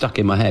shows stuck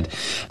in my head.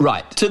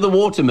 Right, to the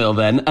Watermill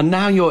then, and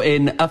now you're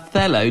in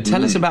Othello.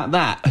 Tell us about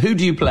that. Who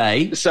do you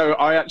play? So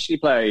I actually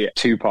play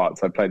two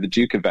parts. I play the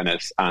Duke of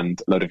Venice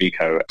and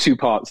Lodovico. Two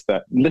parts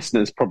that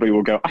listeners probably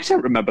will go, I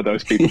don't remember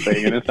those people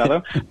being in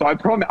Othello, but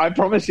I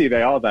promise you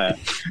they are there.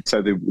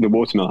 So the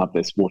Watermill have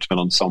this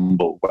Watermill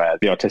ensemble where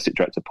the artistic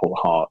director, Paul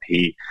Hart,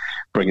 he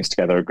brings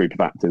together a group of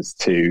actors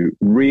to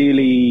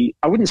really,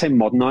 I wouldn't say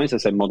modernise, I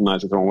say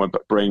modernise is the wrong word,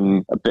 but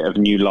bring a bit of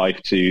new life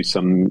to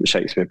some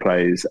Shakespeare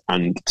plays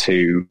and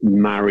to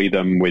marry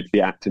them with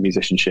the actor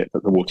musicianship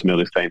that the Watermill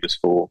is famous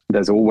for.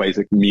 There's always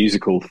a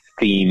musical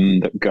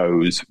theme that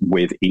goes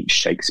with each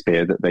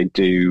Shakespeare that they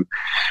do,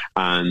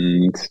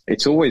 and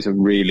it's always a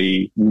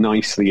really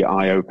nicely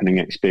eye-opening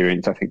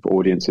experience, I think, for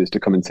audiences to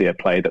come and see a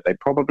play that they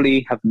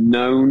probably have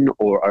known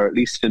or are at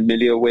least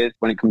familiar with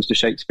when it comes to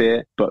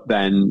Shakespeare, but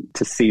then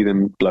to see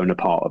them blown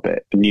apart a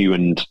bit, a new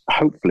and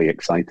hopefully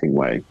exciting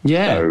way.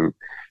 Yeah. So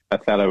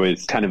Othello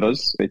is 10 of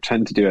us. They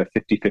tend to do a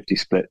 50-50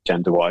 split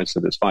gender-wise, so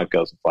there's 5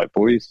 girls and 5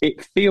 boys.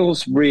 It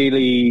feels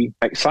really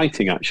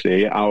exciting,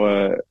 actually.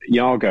 Our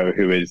Iago,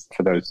 who is,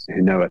 for those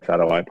who know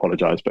Othello, I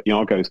apologise, but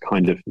Iago is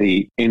kind of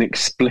the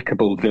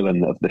inexplicable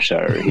villain of the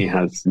show. He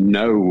has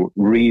no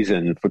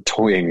reason for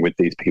toying with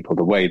these people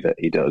the way that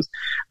he does.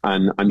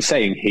 And I'm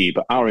saying he,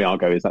 but our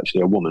Iago is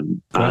actually a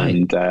woman.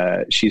 Right.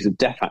 And she's a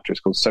deaf actress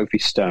called Sophie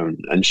Stone,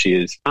 and she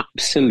is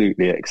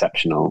absolutely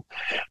exceptional.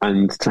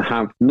 And to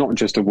have not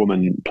just a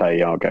woman play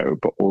Iago,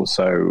 but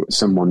also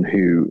someone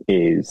who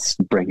is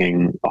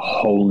bringing a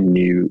whole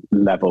new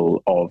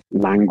level of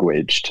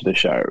language to the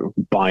show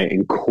by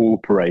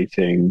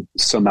incorporating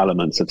some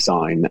elements of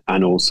sign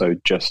and also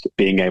just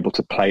being able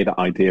to play that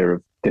idea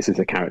of this is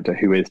a character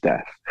who is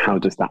deaf. How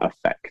does that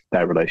affect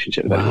their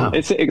relationship with anyone?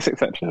 It's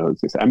exceptional.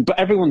 But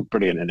everyone's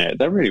brilliant in it.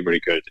 They're really, really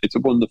good. It's a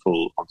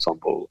wonderful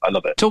ensemble. I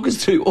love it. Talk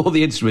us through all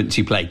the instruments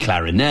you play.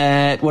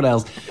 Clarinet, what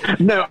else?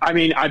 No, I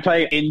mean, I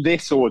play in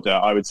this order.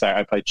 I would say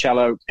I play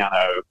cello,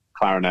 piano,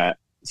 clarinet,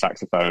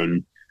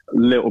 saxophone, a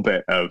little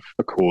bit of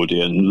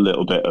accordion, a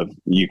little bit of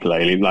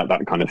ukulele, like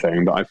that kind of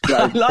thing. But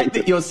I like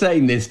that you're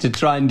saying this to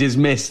try and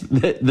dismiss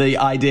the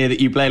idea that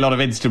you play a lot of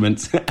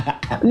instruments.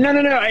 No.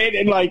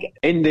 Like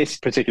in this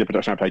particular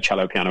production, I play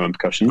cello, piano, and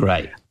percussion.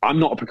 Great. I'm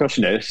not a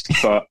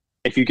percussionist, but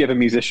if you give a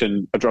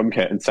musician a drum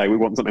kit and say, we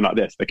want something like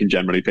this, they can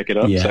generally pick it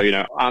up. Yeah.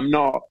 So, I'm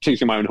not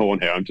choosing my own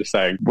horn here. I'm just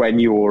saying when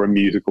you're a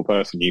musical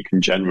person, you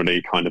can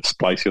generally kind of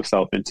splice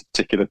yourself into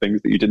particular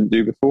things that you didn't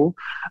do before.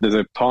 There's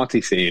a party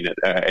scene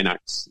in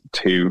Act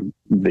 2.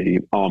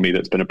 The army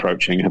that's been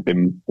approaching have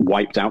been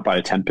wiped out by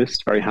a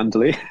tempest very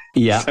handily.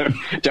 Yeah. So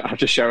don't have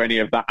to show any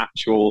of that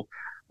actual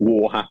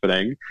war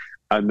happening.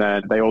 And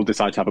then they all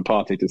decide to have a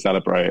party to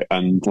celebrate.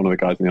 And one of the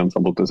guys in the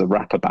ensemble does a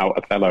rap about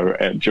Othello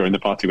during the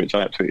party, which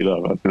I absolutely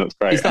love. I think that's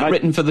great. Is that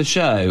written for the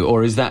show,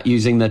 or is that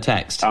using the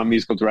text? Our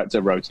musical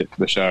director wrote it for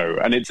the show.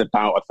 And it's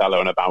about Othello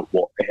and about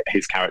what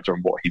his character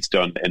and what he's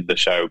done in the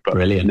show. But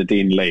Brilliant.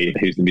 Nadine Lee,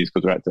 who's the musical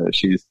director,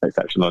 she's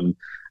exceptional. And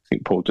I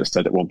think Paul just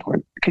said at one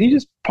point, can you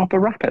just pop a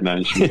rap in there?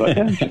 And she was like,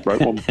 yeah, she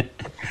wrote one.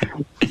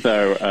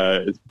 So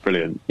it's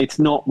brilliant.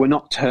 We're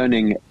not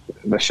turning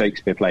the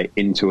Shakespeare play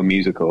into a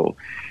musical.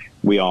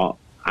 We are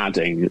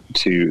adding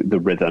to the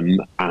rhythm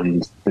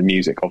and the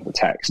music of the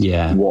text.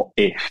 Yeah. What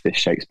if this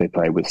Shakespeare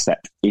play was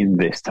set in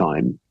this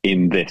time,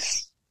 in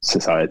this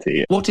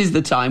society? What is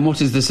the time? What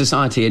is the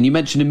society? And you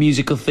mentioned a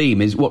musical theme.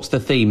 What's the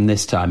theme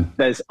this time?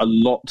 There's a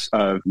lot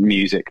of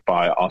music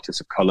by artists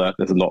of colour.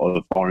 There's a lot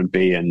of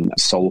R&B and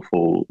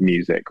soulful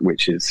music,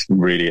 which is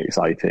really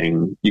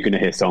exciting. You're going to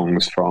hear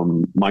songs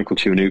from Michael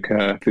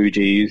Kiwanuka,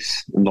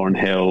 Fugees, Lauryn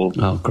Hill,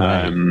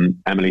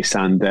 Emily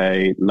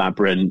Sandé,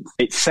 Labyrinth.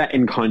 It's set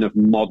in kind of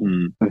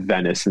modern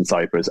Venice and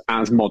Cyprus,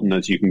 as modern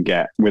as you can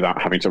get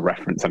without having to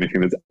reference anything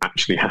that's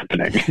actually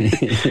happening.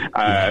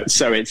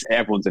 So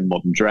everyone's in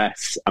modern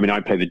dress. I mean,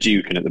 I play the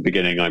Duke, and at the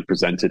beginning I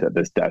presented at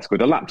this desk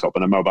with a laptop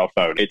and a mobile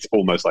phone. It's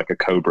almost like a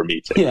Cobra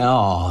meeting. Yeah,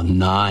 oh,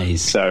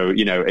 nice. So,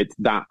 it's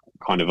that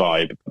kind of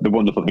vibe. The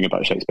wonderful thing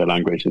about Shakespeare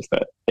language is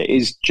that it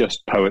is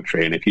just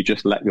poetry, and if you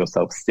just let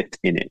yourself sit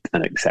in it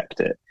and accept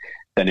it,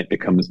 then it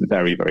becomes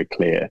very, very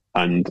clear.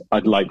 And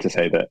I'd like to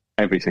say that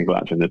every single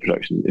actor in the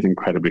production is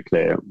incredibly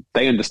clear.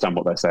 They understand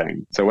what they're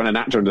saying. So when an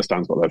actor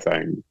understands what they're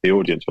saying, the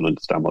audience will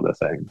understand what they're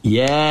saying.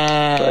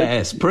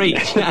 Yes,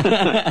 preach.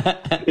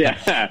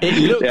 Yeah.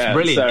 It looks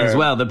brilliant as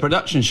well. The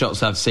production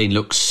shots I've seen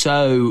look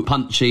so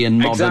punchy and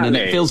modern, and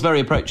it feels very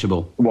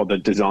approachable. Well, the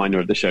designer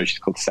of the show, she's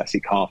called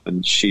Ceci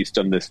Carthen. She's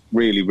done this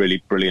really,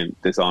 really brilliant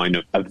design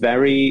of a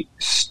very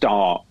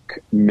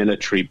stark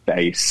military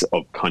base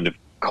of kind of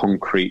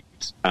concrete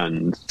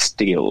and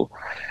steel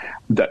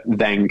that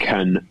then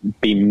can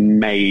be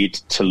made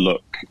to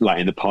look like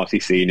in the party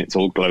scene, it's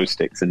all glow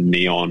sticks and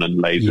neon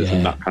and lasers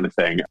and that kind of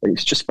thing.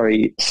 It's just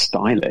very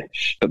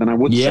stylish. But then I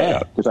would say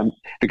that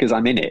because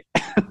I'm in it.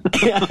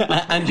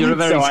 And you're a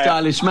very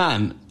stylish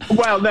man.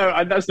 Well,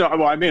 no, that's not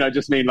what I mean. I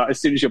just mean like as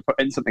soon as you're put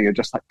in something, you're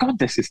just like, God,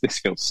 this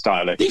feels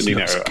stylish. This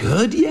looks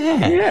good,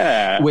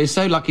 yeah. We're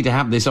so lucky to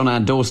have this on our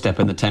doorstep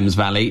in the Thames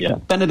Valley. Yeah.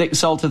 Benedict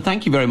Salter,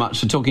 thank you very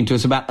much for talking to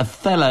us about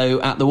Othello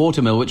at the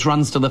Watermill, which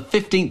runs till the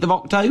 15th of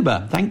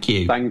October. Thank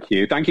you. Thank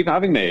you. Thank you for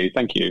having me.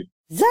 Thank you.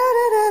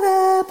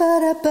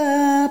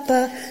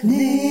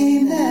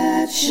 Name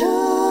that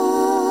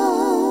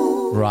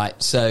show.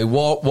 Right, so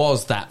what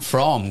was that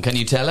from? Can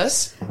you tell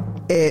us?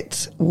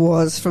 It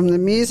was from the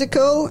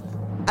musical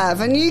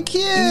Avenue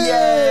Q.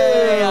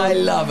 Yay! I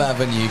love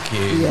Avenue Q.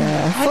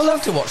 Yeah. I'd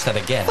love to watch that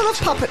again. Full of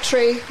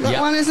puppetry,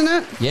 that one, isn't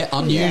it? Yeah,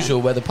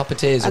 unusual where the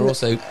puppeteers are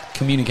also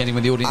communicating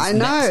with the audience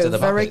next to the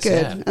very puppets.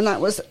 good. Yeah. And that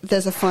was,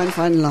 there's a fine,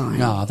 fine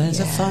line. Oh, there's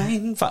a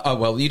fine... Oh,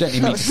 well, you don't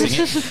need me to sing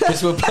it,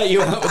 because we'll play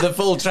you out with a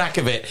full track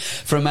of it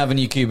from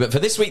Avenue Q. But for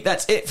this week,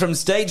 that's it from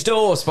Stage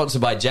Door,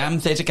 sponsored by Jam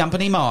Theatre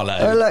Company Marlow.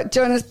 Oh, look,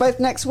 join us both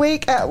next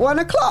week at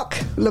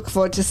 1:00. Look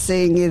forward to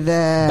seeing you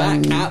there.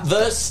 Back at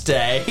the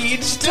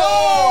Stage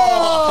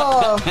Door!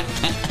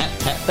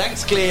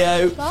 Thanks,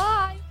 Cleo.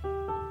 Bye.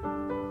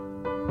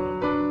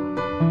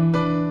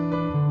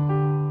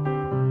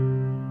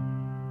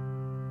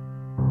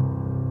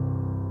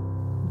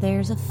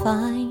 There's a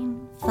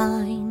fine,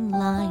 fine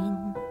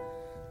line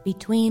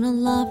between a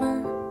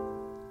lover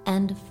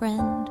and a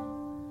friend.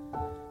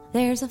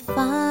 There's a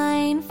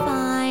fine,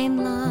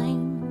 fine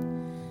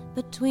line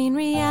between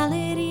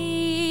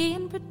reality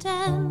and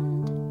pretend.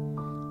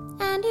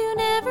 And you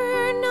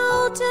never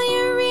know till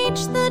you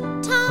reach the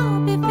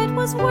top if it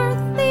was worth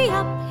the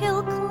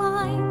uphill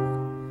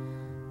climb.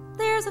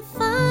 There's a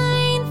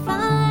fine,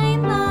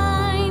 fine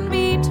line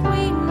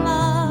between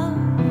love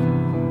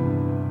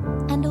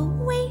and a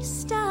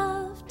waste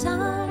of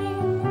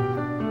time.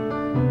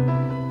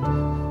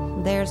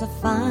 There's a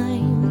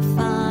fine,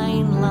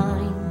 fine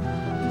line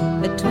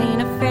between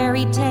a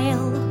fairy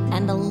tale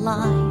and a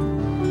lie.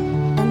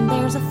 And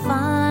there's a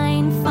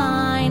fine,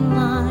 fine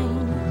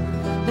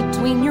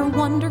between you're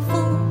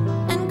wonderful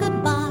and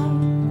goodbye.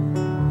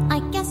 I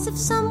guess if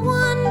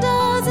someone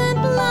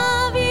doesn't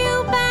love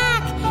you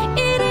back,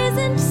 it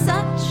isn't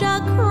such a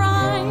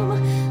crime.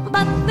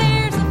 But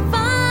there's a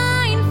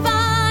fine,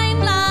 fine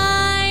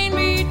line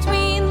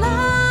between love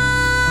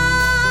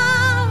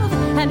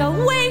and a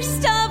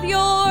waste of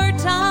your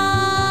time.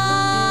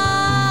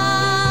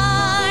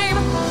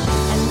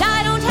 And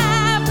I don't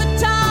have the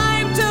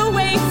time to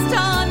waste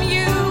on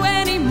you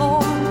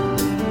anymore.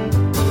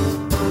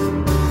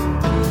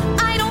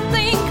 I don't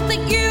think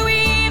that you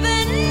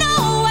even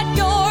know what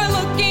you're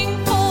looking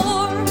for.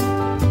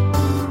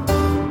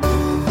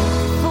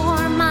 For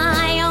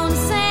my own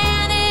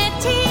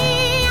sanity,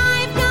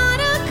 I've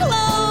gotta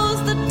close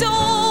the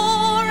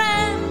door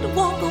and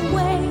walk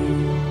away.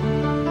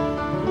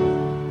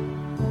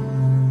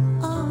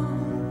 Oh,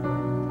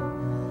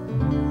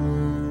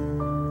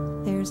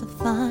 there's a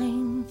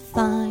fine,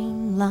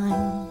 fine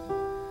line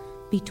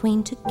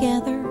between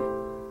together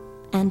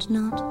and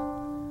not.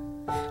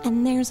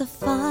 And there's a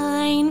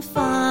fine,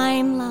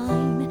 fine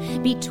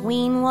line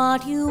between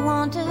what you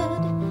wanted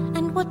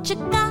and what you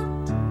got.